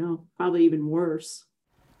 You know, probably even worse.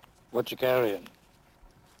 What you carrying?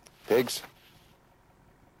 Pigs?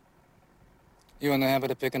 You in the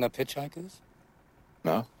habit of picking up hitchhikers?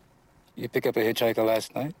 No. You pick up a hitchhiker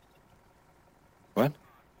last night? What?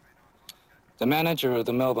 The manager of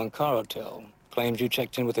the Melbourne Car Hotel claims you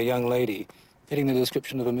checked in with a young lady fitting the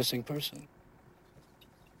description of a missing person.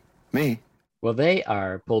 Me? Well, they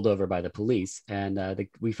are pulled over by the police, and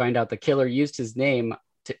we find out the killer used his name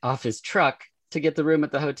off his truck to get the room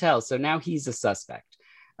at the hotel. So now he's a suspect.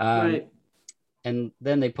 Right. And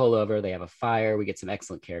then they pull over. They have a fire. We get some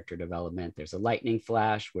excellent character development. There's a lightning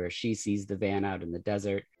flash where she sees the van out in the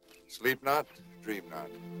desert. Sleep not, dream not.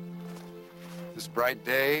 This bright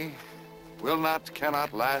day will not,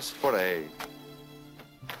 cannot last for a...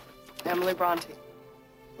 Emily Bronte.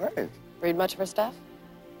 Right. Read much of her stuff?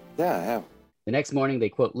 Yeah, I have. The next morning, they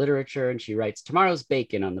quote literature, and she writes, "Tomorrow's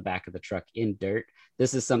bacon" on the back of the truck in dirt.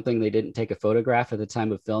 This is something they didn't take a photograph at the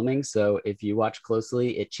time of filming, so if you watch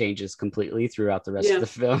closely, it changes completely throughout the rest of the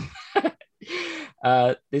film.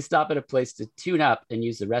 They stop at a place to tune up and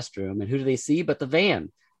use the restroom, and who do they see but the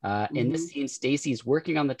van? In this scene, Stacy's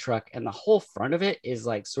working on the truck, and the whole front of it is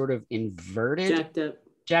like sort of inverted.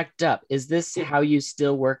 Jacked up. Is this how you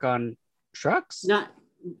still work on trucks?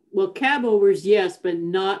 Well, cab overs, yes, but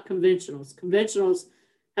not conventionals. Conventionals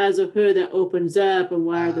has a hood that opens up and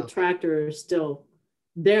where the tractor is still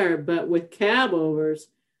there. But with cab overs,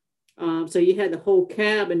 so you had the whole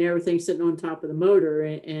cab and everything sitting on top of the motor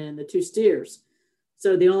and the two steers.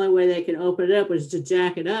 So the only way they can open it up was to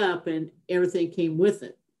jack it up, and everything came with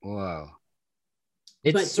it. Whoa.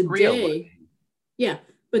 It's surreal. Yeah,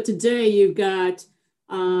 but today you've got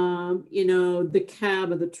the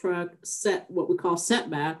cab of the truck set, what we call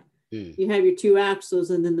setback. You have your two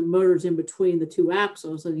axles, and then the motor's in between the two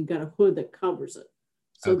axles, and you've got a hood that covers it.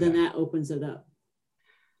 So then that opens it up.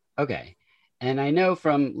 Okay. And I know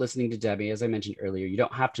from listening to Debbie, as I mentioned earlier, you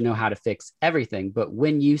don't have to know how to fix everything, but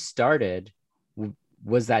when you started,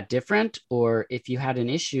 was that different? Or if you had an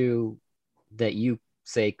issue that you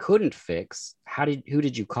say couldn't fix, who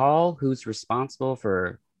did you call? Who's responsible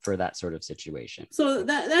for that sort of situation? So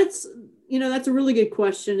that's a really good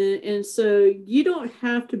question. And so you don't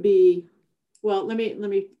have to be, well, let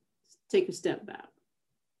me take a step back.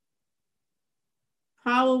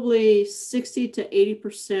 Probably 60 to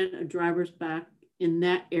 80% of drivers back in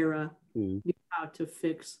that era knew how to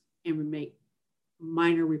fix and make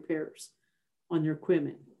minor repairs on their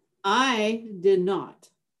equipment. I did not.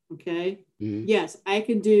 Okay. Yes, I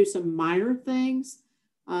could do some minor things.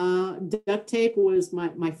 Duct tape was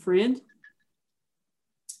my friend.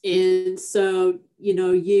 And so,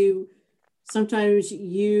 sometimes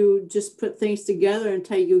you just put things together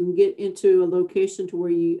until you can get into a location to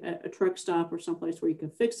where a truck stop or someplace where you can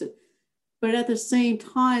fix it. But at the same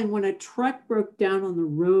time, when a truck broke down on the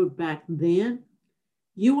road back then,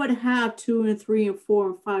 you would have 2 and 3 and 4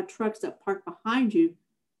 and 5 trucks that park behind you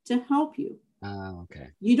to help you. Oh, okay.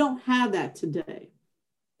 You don't have that today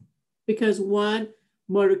because 1,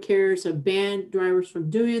 motor carriers have banned drivers from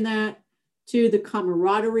doing that. 2, the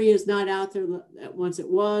camaraderie is not out there once it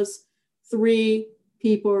was. 3,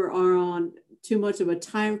 people are on too much of a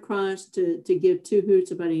time crunch to give 2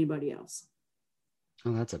 hoots about anybody else.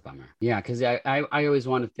 Oh, that's a bummer. Yeah, because I always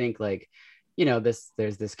want to think like,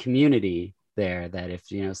 there's this community there that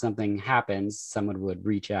if something happens, someone would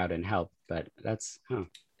reach out and help. But that's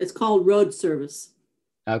It's called road service.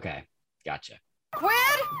 Okay, gotcha. Quid?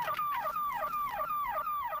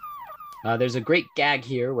 There's a great gag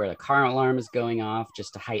here where the car alarm is going off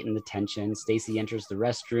just to heighten the tension. Stacy enters the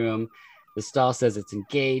restroom. The stall says it's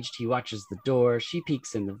engaged. He watches the door. She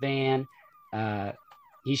peeks in the van.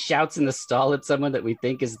 He shouts in the stall at someone that we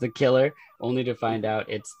think is the killer, only to find out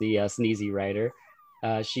it's the sneezy writer.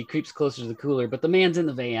 She creeps closer to the cooler, but the man's in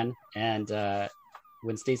the van. And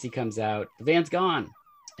when Stacy comes out, the van's gone.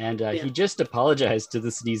 And he just apologized to the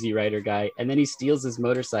sneezy writer guy, and then he steals his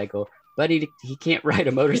motorcycle. But he can't ride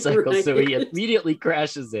a motorcycle, so he immediately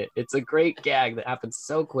crashes it. It's a great gag that happens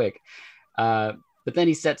so quick. But then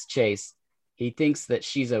he sets chase. He thinks that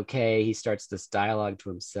she's okay. He starts this dialogue to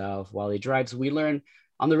himself. While he drives, we learn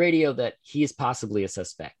on the radio that he is possibly a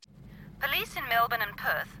suspect. Police in Melbourne and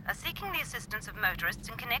Perth are seeking the assistance of motorists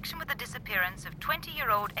in connection with the disappearance of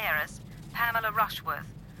 20-year-old heiress Pamela Rushworth,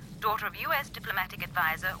 daughter of U.S. diplomatic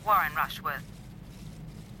advisor Warren Rushworth.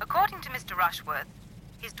 According to Mr. Rushworth,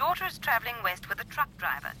 his daughter is traveling west with a truck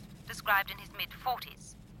driver, described in his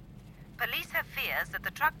mid-40s. Police have fears that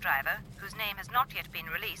the truck driver, whose name has not yet been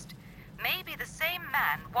released, may be the same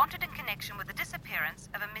man wanted in connection with the disappearance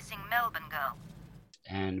of a missing Melbourne girl.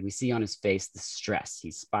 And we see on his face the stress.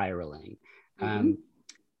 He's spiraling.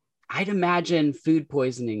 I'd imagine food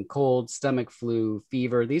poisoning, cold, stomach flu,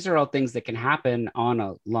 fever. These are all things that can happen on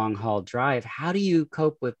a long haul drive. How do you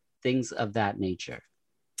cope with things of that nature?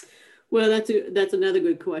 Well, that's another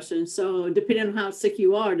good question. So depending on how sick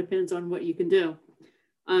you are, depends on what you can do.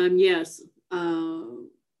 Yes,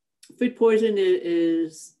 food poison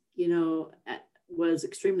is, was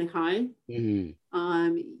extremely high. When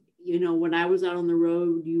I was out on the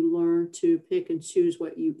road, you learn to pick and choose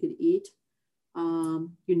what you could eat.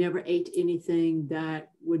 You never ate anything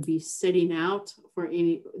that would be sitting out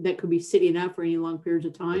that could be sitting out for any long periods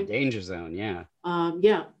of time. The danger zone, yeah.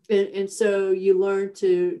 And so you learn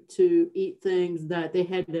to eat things that they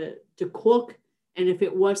had to cook, and if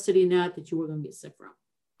it was sitting out, that you were going to get sick from.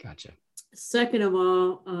 Gotcha. Second of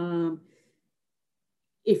all,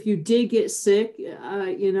 if you did get sick,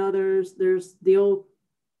 there's the old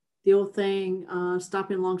thing,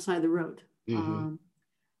 stopping alongside the road.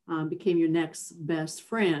 Became your next best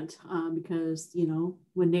friend, because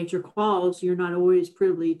when nature calls, you're not always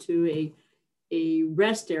privy to a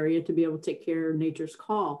rest area to be able to take care of nature's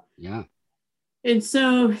call. Yeah. And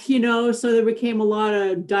so so there became a lot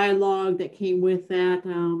of dialogue that came with that.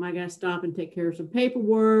 I got to stop and take care of some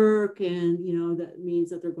paperwork, and that means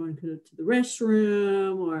that they're going to the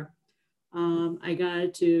restroom, or I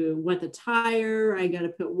got to wet the tire. I got to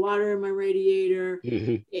put water in my radiator.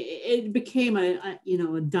 It became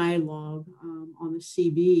a dialogue on the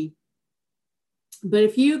CB. But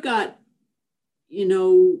if you got,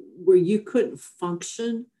 where you couldn't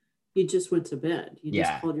function, you just went to bed. You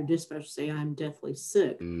just called your dispatcher, say, I'm deathly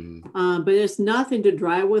sick. But it's nothing to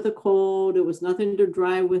drive with a cold. It was nothing to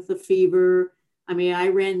drive with a fever. I mean, I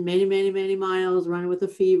ran many, many, many miles running with a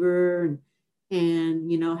fever,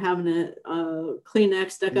 and having a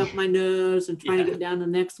Kleenex stuck up my nose and trying to get down the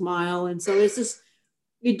next mile. And so it's just,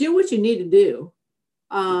 you do what you need to do.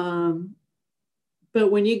 But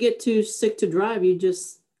when you get too sick to drive, you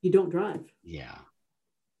don't drive. Yeah.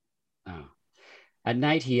 Oh. At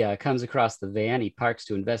night, he comes across the van. He parks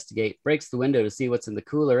to investigate, breaks the window to see what's in the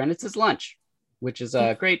cooler, and it's his lunch, which is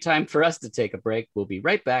a great time for us to take a break. We'll be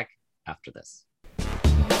right back after this.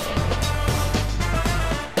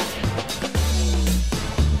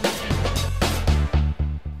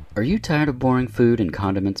 Are you tired of boring food and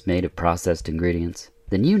condiments made of processed ingredients?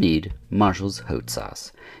 Then you need Marshall's Hot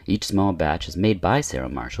Sauce. Each small batch is made by Sarah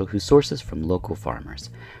Marshall, who sources from local farmers.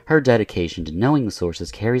 Her dedication to knowing the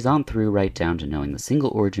sources carries on through right down to knowing the single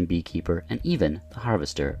origin beekeeper and even the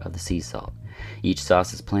harvester of the sea salt. Each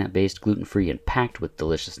sauce is plant-based, gluten-free, and packed with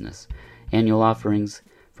deliciousness. Annual offerings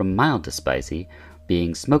from mild to spicy,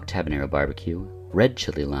 being smoked habanero barbecue, red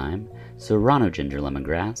chili lime, serrano ginger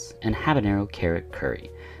lemongrass, and habanero carrot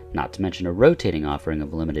curry. Not to mention a rotating offering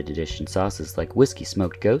of limited edition sauces like Whiskey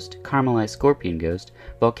Smoked Ghost, Caramelized Scorpion Ghost,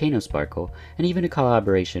 Volcano Sparkle, and even a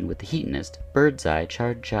collaboration with the Heatonist Bird's Eye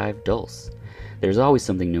Charred Chive Dulce. There's always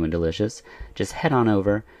something new and delicious. Just head on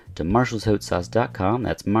over to marshallshotsauce.com.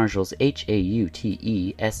 That's Marshall's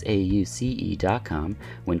HAUTESAUCE.com.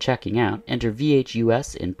 When checking out, enter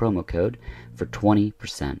VHUS in promo code for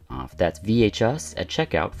 20% off. That's VHUS at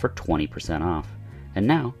checkout for 20% off. And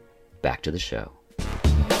now, back to the show.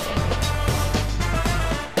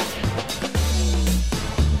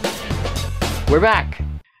 We're back.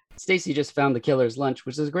 Stacy just found the killer's lunch,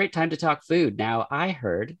 which is a great time to talk food. Now, I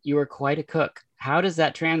heard you are quite a cook. How does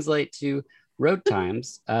that translate to road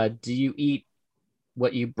times? Do you eat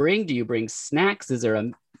what you bring? Do you bring snacks?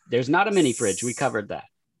 There's not a mini fridge. We covered that.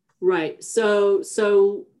 Right.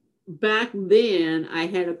 So back then I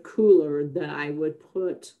had a cooler that I would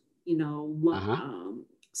put,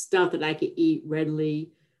 stuff that I could eat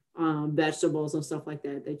readily, vegetables and stuff like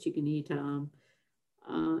that you can eat.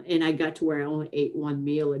 And I got to where I only ate one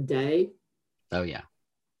meal a day. Oh yeah.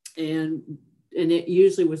 And it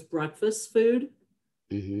usually was breakfast food,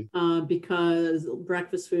 because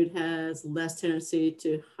breakfast food has less tendency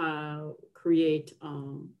to create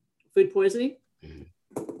food poisoning.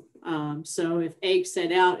 So if eggs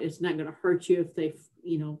set out, it's not going to hurt you if they,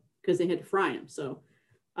 because they had to fry them. So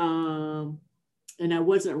and I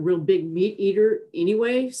wasn't a real big meat eater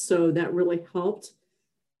anyway, so that really helped.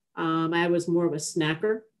 I was more of a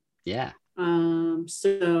snacker. Yeah.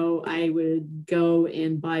 So I would go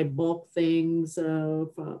and buy bulk things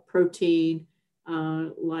of protein,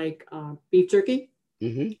 like beef jerky.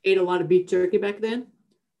 Mm-hmm. Ate a lot of beef jerky back then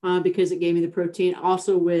because it gave me the protein.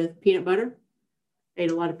 Also with peanut butter.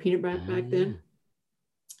 Ate a lot of peanut butter back then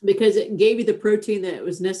because it gave you the protein that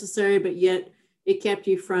was necessary, but yet it kept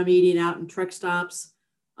you from eating out in truck stops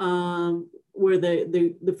where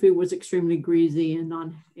the food was extremely greasy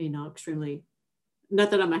and extremely,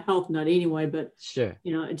 not that I'm a health nut anyway, but sure,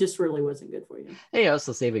 it just really wasn't good for you. Hey,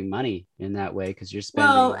 also saving money in that way because you're spending.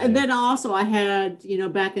 Well, and then also I had,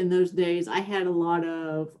 back in those days, I had a lot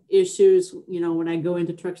of issues, when I go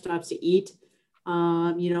into truck stops to eat,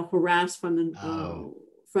 harassed from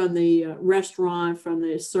the restaurant, from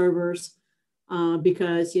the servers,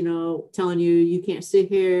 because, telling you can't sit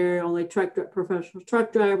here, only professional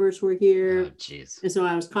truck drivers were here. Oh, jeez. And so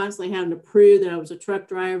I was constantly having to prove that I was a truck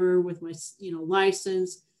driver with my,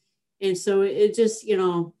 license. And so it just,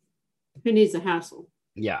 it needs a hassle.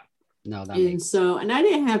 Yeah. No, that and makes so, and I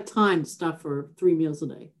didn't have time to stop for 3 meals a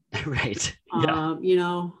day. right.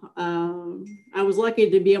 Yeah. I was lucky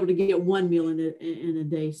to be able to get 1 meal in a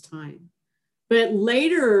day's time. But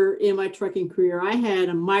later in my trucking career, I had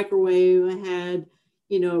a microwave, I had,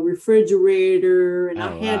 a refrigerator, and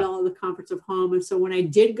I had all the comforts of home. And so when I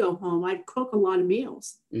did go home, I'd cook a lot of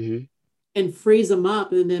meals and freeze them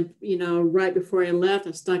up. And then, right before I left,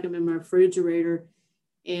 I stuck them in my refrigerator.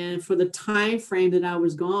 And for the time frame that I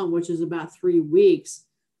was gone, which is about 3 weeks,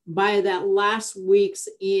 by that last week's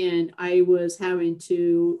end, I was having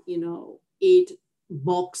to, eat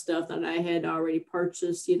bulk stuff that I had already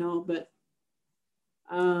purchased, but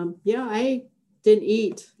I didn't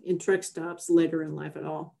eat in truck stops later in life at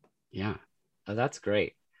all. Yeah. Oh, that's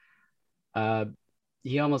great.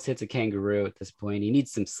 He almost hits a kangaroo at this point. He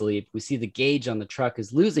needs some sleep. We see the gauge on the truck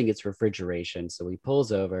is losing its refrigeration. So he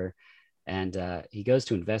pulls over and he goes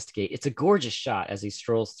to investigate. It's a gorgeous shot as he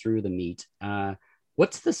strolls through the meat.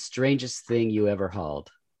 What's the strangest thing you ever hauled?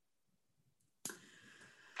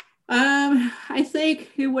 I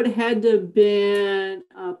think it would have had to have been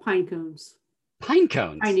pine cones. Pine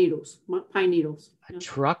cones? Pine needles. Pine needles. A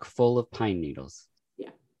truck full of pine needles. Yeah.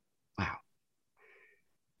 Wow.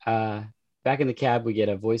 Back in the cab, we get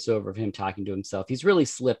a voiceover of him talking to himself. He's really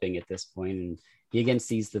slipping at this point, and he again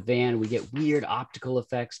sees the van. We get weird optical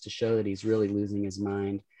effects to show that he's really losing his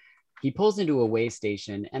mind. He pulls into a way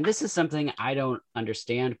station, and this is something I don't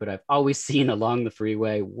understand, but I've always seen along the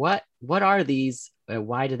freeway. What are these?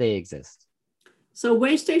 Why do they exist? So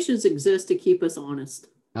way stations exist to keep us honest.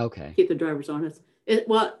 Okay. Keep the drivers honest.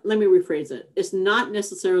 Well, let me rephrase it. It's not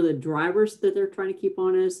necessarily the drivers that they're trying to keep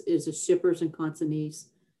honest, it's the shippers and consignees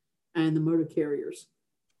and the motor carriers.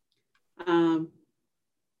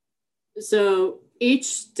 So each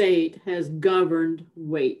state has governed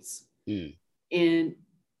weights and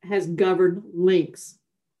has governed lengths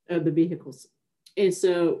of the vehicles. And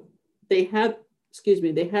so they have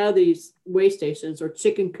these weigh stations or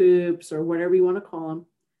chicken coops or whatever you want to call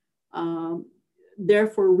them. There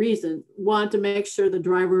for a reason. One, to make sure the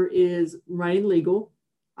driver is running legal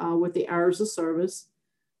with the hours of service.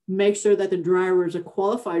 Make sure that the driver is a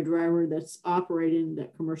qualified driver that's operating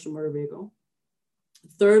that commercial motor vehicle.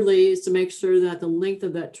 Thirdly, is to make sure that the length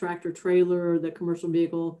of that tractor trailer or the commercial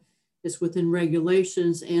vehicle is within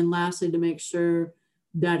regulations. And lastly, to make sure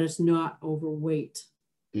that it's not overweight.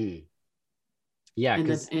 Yeah.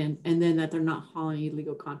 And then that they're not hauling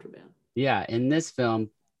illegal contraband. Yeah. In this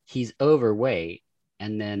film, he's overweight.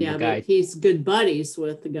 And then the guy, he's good buddies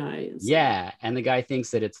with the guy. Yeah. And the guy thinks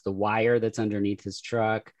that it's the wire that's underneath his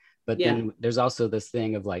truck. But then there's also this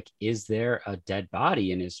thing of like, is there a dead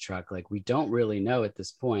body in his truck? Like, we don't really know at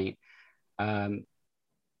this point.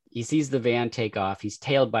 He sees the van take off. He's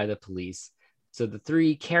tailed by the police. So the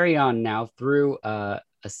three carry on now through a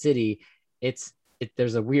city.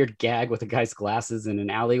 There's a weird gag with a guy's glasses in an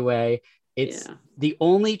alleyway. It's the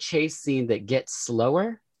only chase scene that gets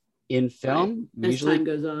slower in film. Right. As time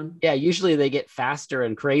goes on. Yeah, usually they get faster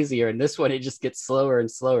and crazier. And this one, it just gets slower and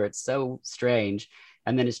slower. It's so strange.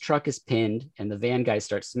 And then his truck is pinned and the van guy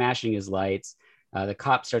starts smashing his lights. The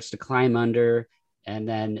cop starts to climb under, and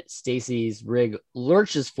then Stacy's rig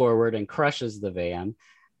lurches forward and crushes the van.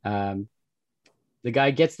 The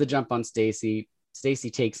guy gets the jump on Stacy. Stacy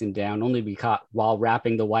takes him down, only to be caught while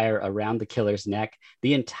wrapping the wire around the killer's neck.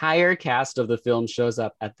 The entire cast of the film shows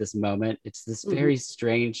up at this moment. It's this very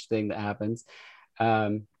strange thing that happens.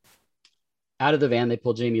 Out of the van, they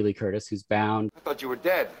pull Jamie Lee Curtis, who's bound. I thought you were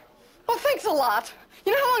dead. Oh, thanks a lot.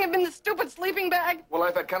 You know how long I've been in this stupid sleeping bag? Well,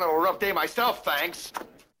 I've had kind of a rough day myself, thanks.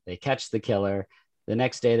 They catch the killer. The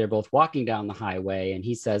next day, they're both walking down the highway, and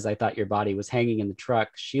he says, "I thought your body was hanging in the truck."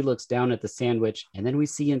 She looks down at the sandwich, and then we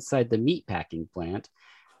see inside the meat packing plant.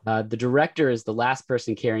 The director is the last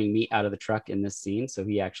person carrying meat out of the truck in this scene, so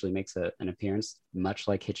he actually makes an appearance, much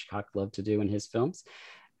like Hitchcock loved to do in his films.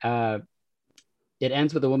 It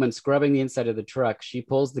ends with a woman scrubbing the inside of the truck. She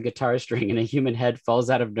pulls the guitar string, and a human head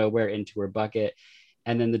falls out of nowhere into her bucket,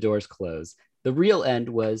 and then the doors close. The real end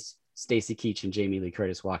was Stacy Keach and Jamie Lee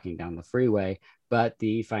Curtis walking down the freeway, but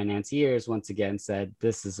the financiers once again said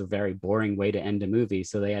this is a very boring way to end a movie,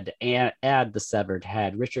 so they had to add the severed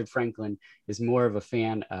head. Richard Franklin is more of a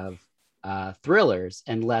fan of thrillers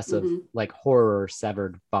and less of like horror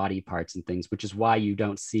severed body parts and things, which is why you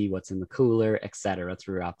don't see what's in the cooler, etc.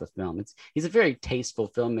 throughout the film. He's a very tasteful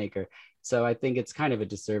filmmaker, so I think it's kind of a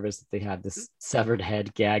disservice that they had this severed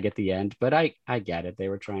head gag at the end, but I get it. They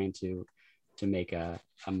were trying to make a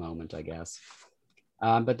moment, I guess.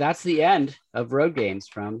 But that's the end of Road Games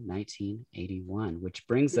from 1981, which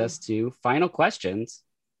brings us to final questions.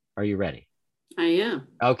 Are you ready? I am.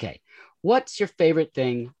 Okay. What's your favorite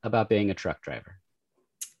thing about being a truck driver?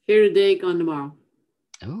 Here today, gone tomorrow.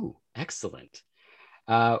 Oh, excellent.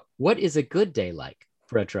 What is a good day like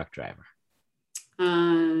for a truck driver?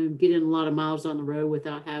 Getting a lot of miles on the road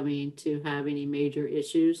without having to have any major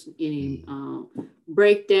issues, any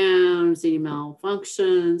breakdowns, any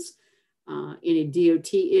malfunctions, any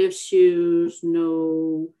DOT issues,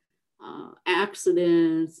 no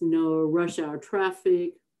accidents, no rush hour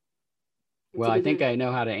traffic. Well, I think I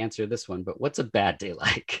know how to answer this one, but what's a bad day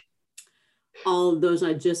like? All of those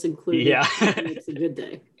I just included. Yeah. It's a good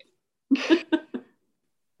day.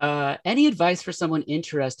 Any advice for someone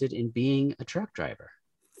interested in being a truck driver?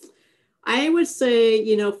 I would say,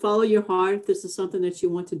 follow your heart. If this is something that you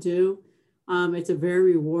want to do. It's a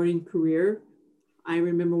very rewarding career. I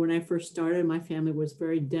remember when I first started, my family was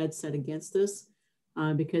very dead set against this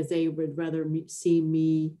because they would rather see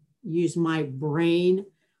me use my brain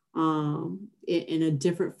in a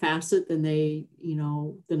different facet than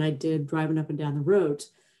than I did driving up and down the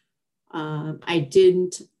roads. I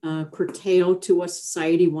didn't curtail to what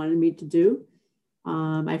society wanted me to do.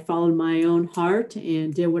 I followed my own heart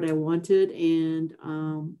and did what I wanted. And,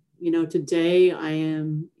 today I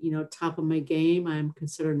am, top of my game. I'm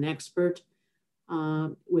considered an expert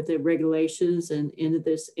with the regulations and into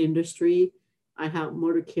this industry. I help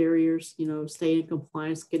motor carriers, stay in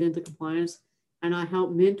compliance, get into compliance. And I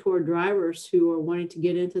help mentor drivers who are wanting to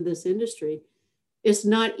get into this industry. It's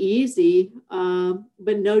not easy,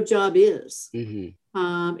 but no job is.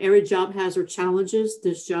 Every job has their challenges.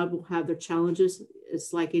 This job will have their challenges.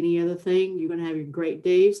 It's like any other thing. You're going to have your great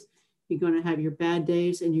days. You're going to have your bad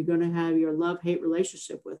days, and you're going to have your love-hate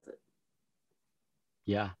relationship with it.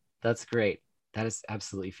 Yeah, that's great. That is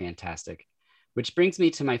absolutely fantastic. Which brings me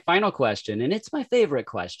to my final question, and it's my favorite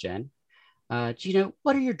question. Jeana,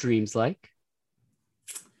 what are your dreams like?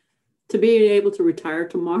 To be able to retire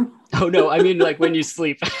tomorrow. Oh, no, I mean like when you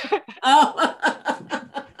sleep. Oh,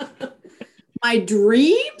 my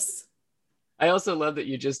dreams? I also love that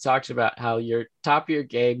you just talked about how you're top of your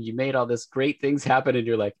game. You made all this great things happen and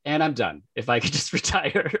you're like, and I'm done. If I could just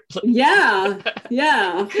retire. Yeah.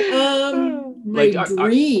 My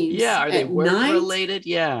dreams. Are they work related?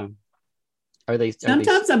 Yeah. Are they?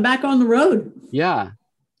 Sometimes I'm back on the road. Yeah.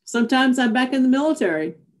 Sometimes I'm back in the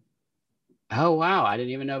military. Oh, wow. I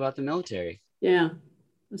didn't even know about the military. Yeah.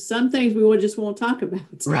 Some things we just won't talk about.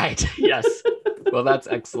 Right. Yes. Well, that's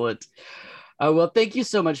excellent. Well, thank you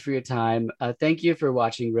so much for your time. Thank you for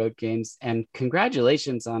watching Road Games, and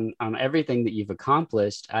congratulations on everything that you've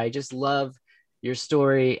accomplished. I just love your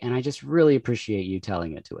story, and I just really appreciate you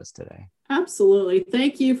telling it to us today. Absolutely.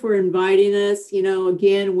 Thank you for inviting us.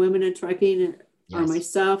 Again, Women in Trucking or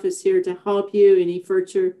myself is here to help you in any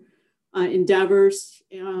future endeavors.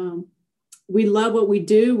 We love what we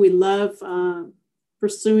do. We love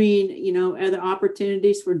pursuing, other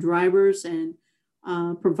opportunities for drivers and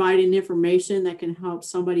providing information that can help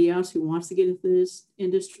somebody else who wants to get into this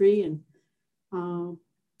industry. And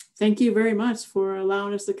thank you very much for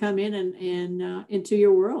allowing us to come in and into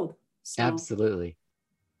your world. So, absolutely.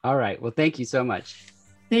 All right. Well, thank you so much.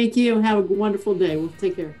 Thank you. Have a wonderful day. We'll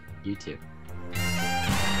take care. You too.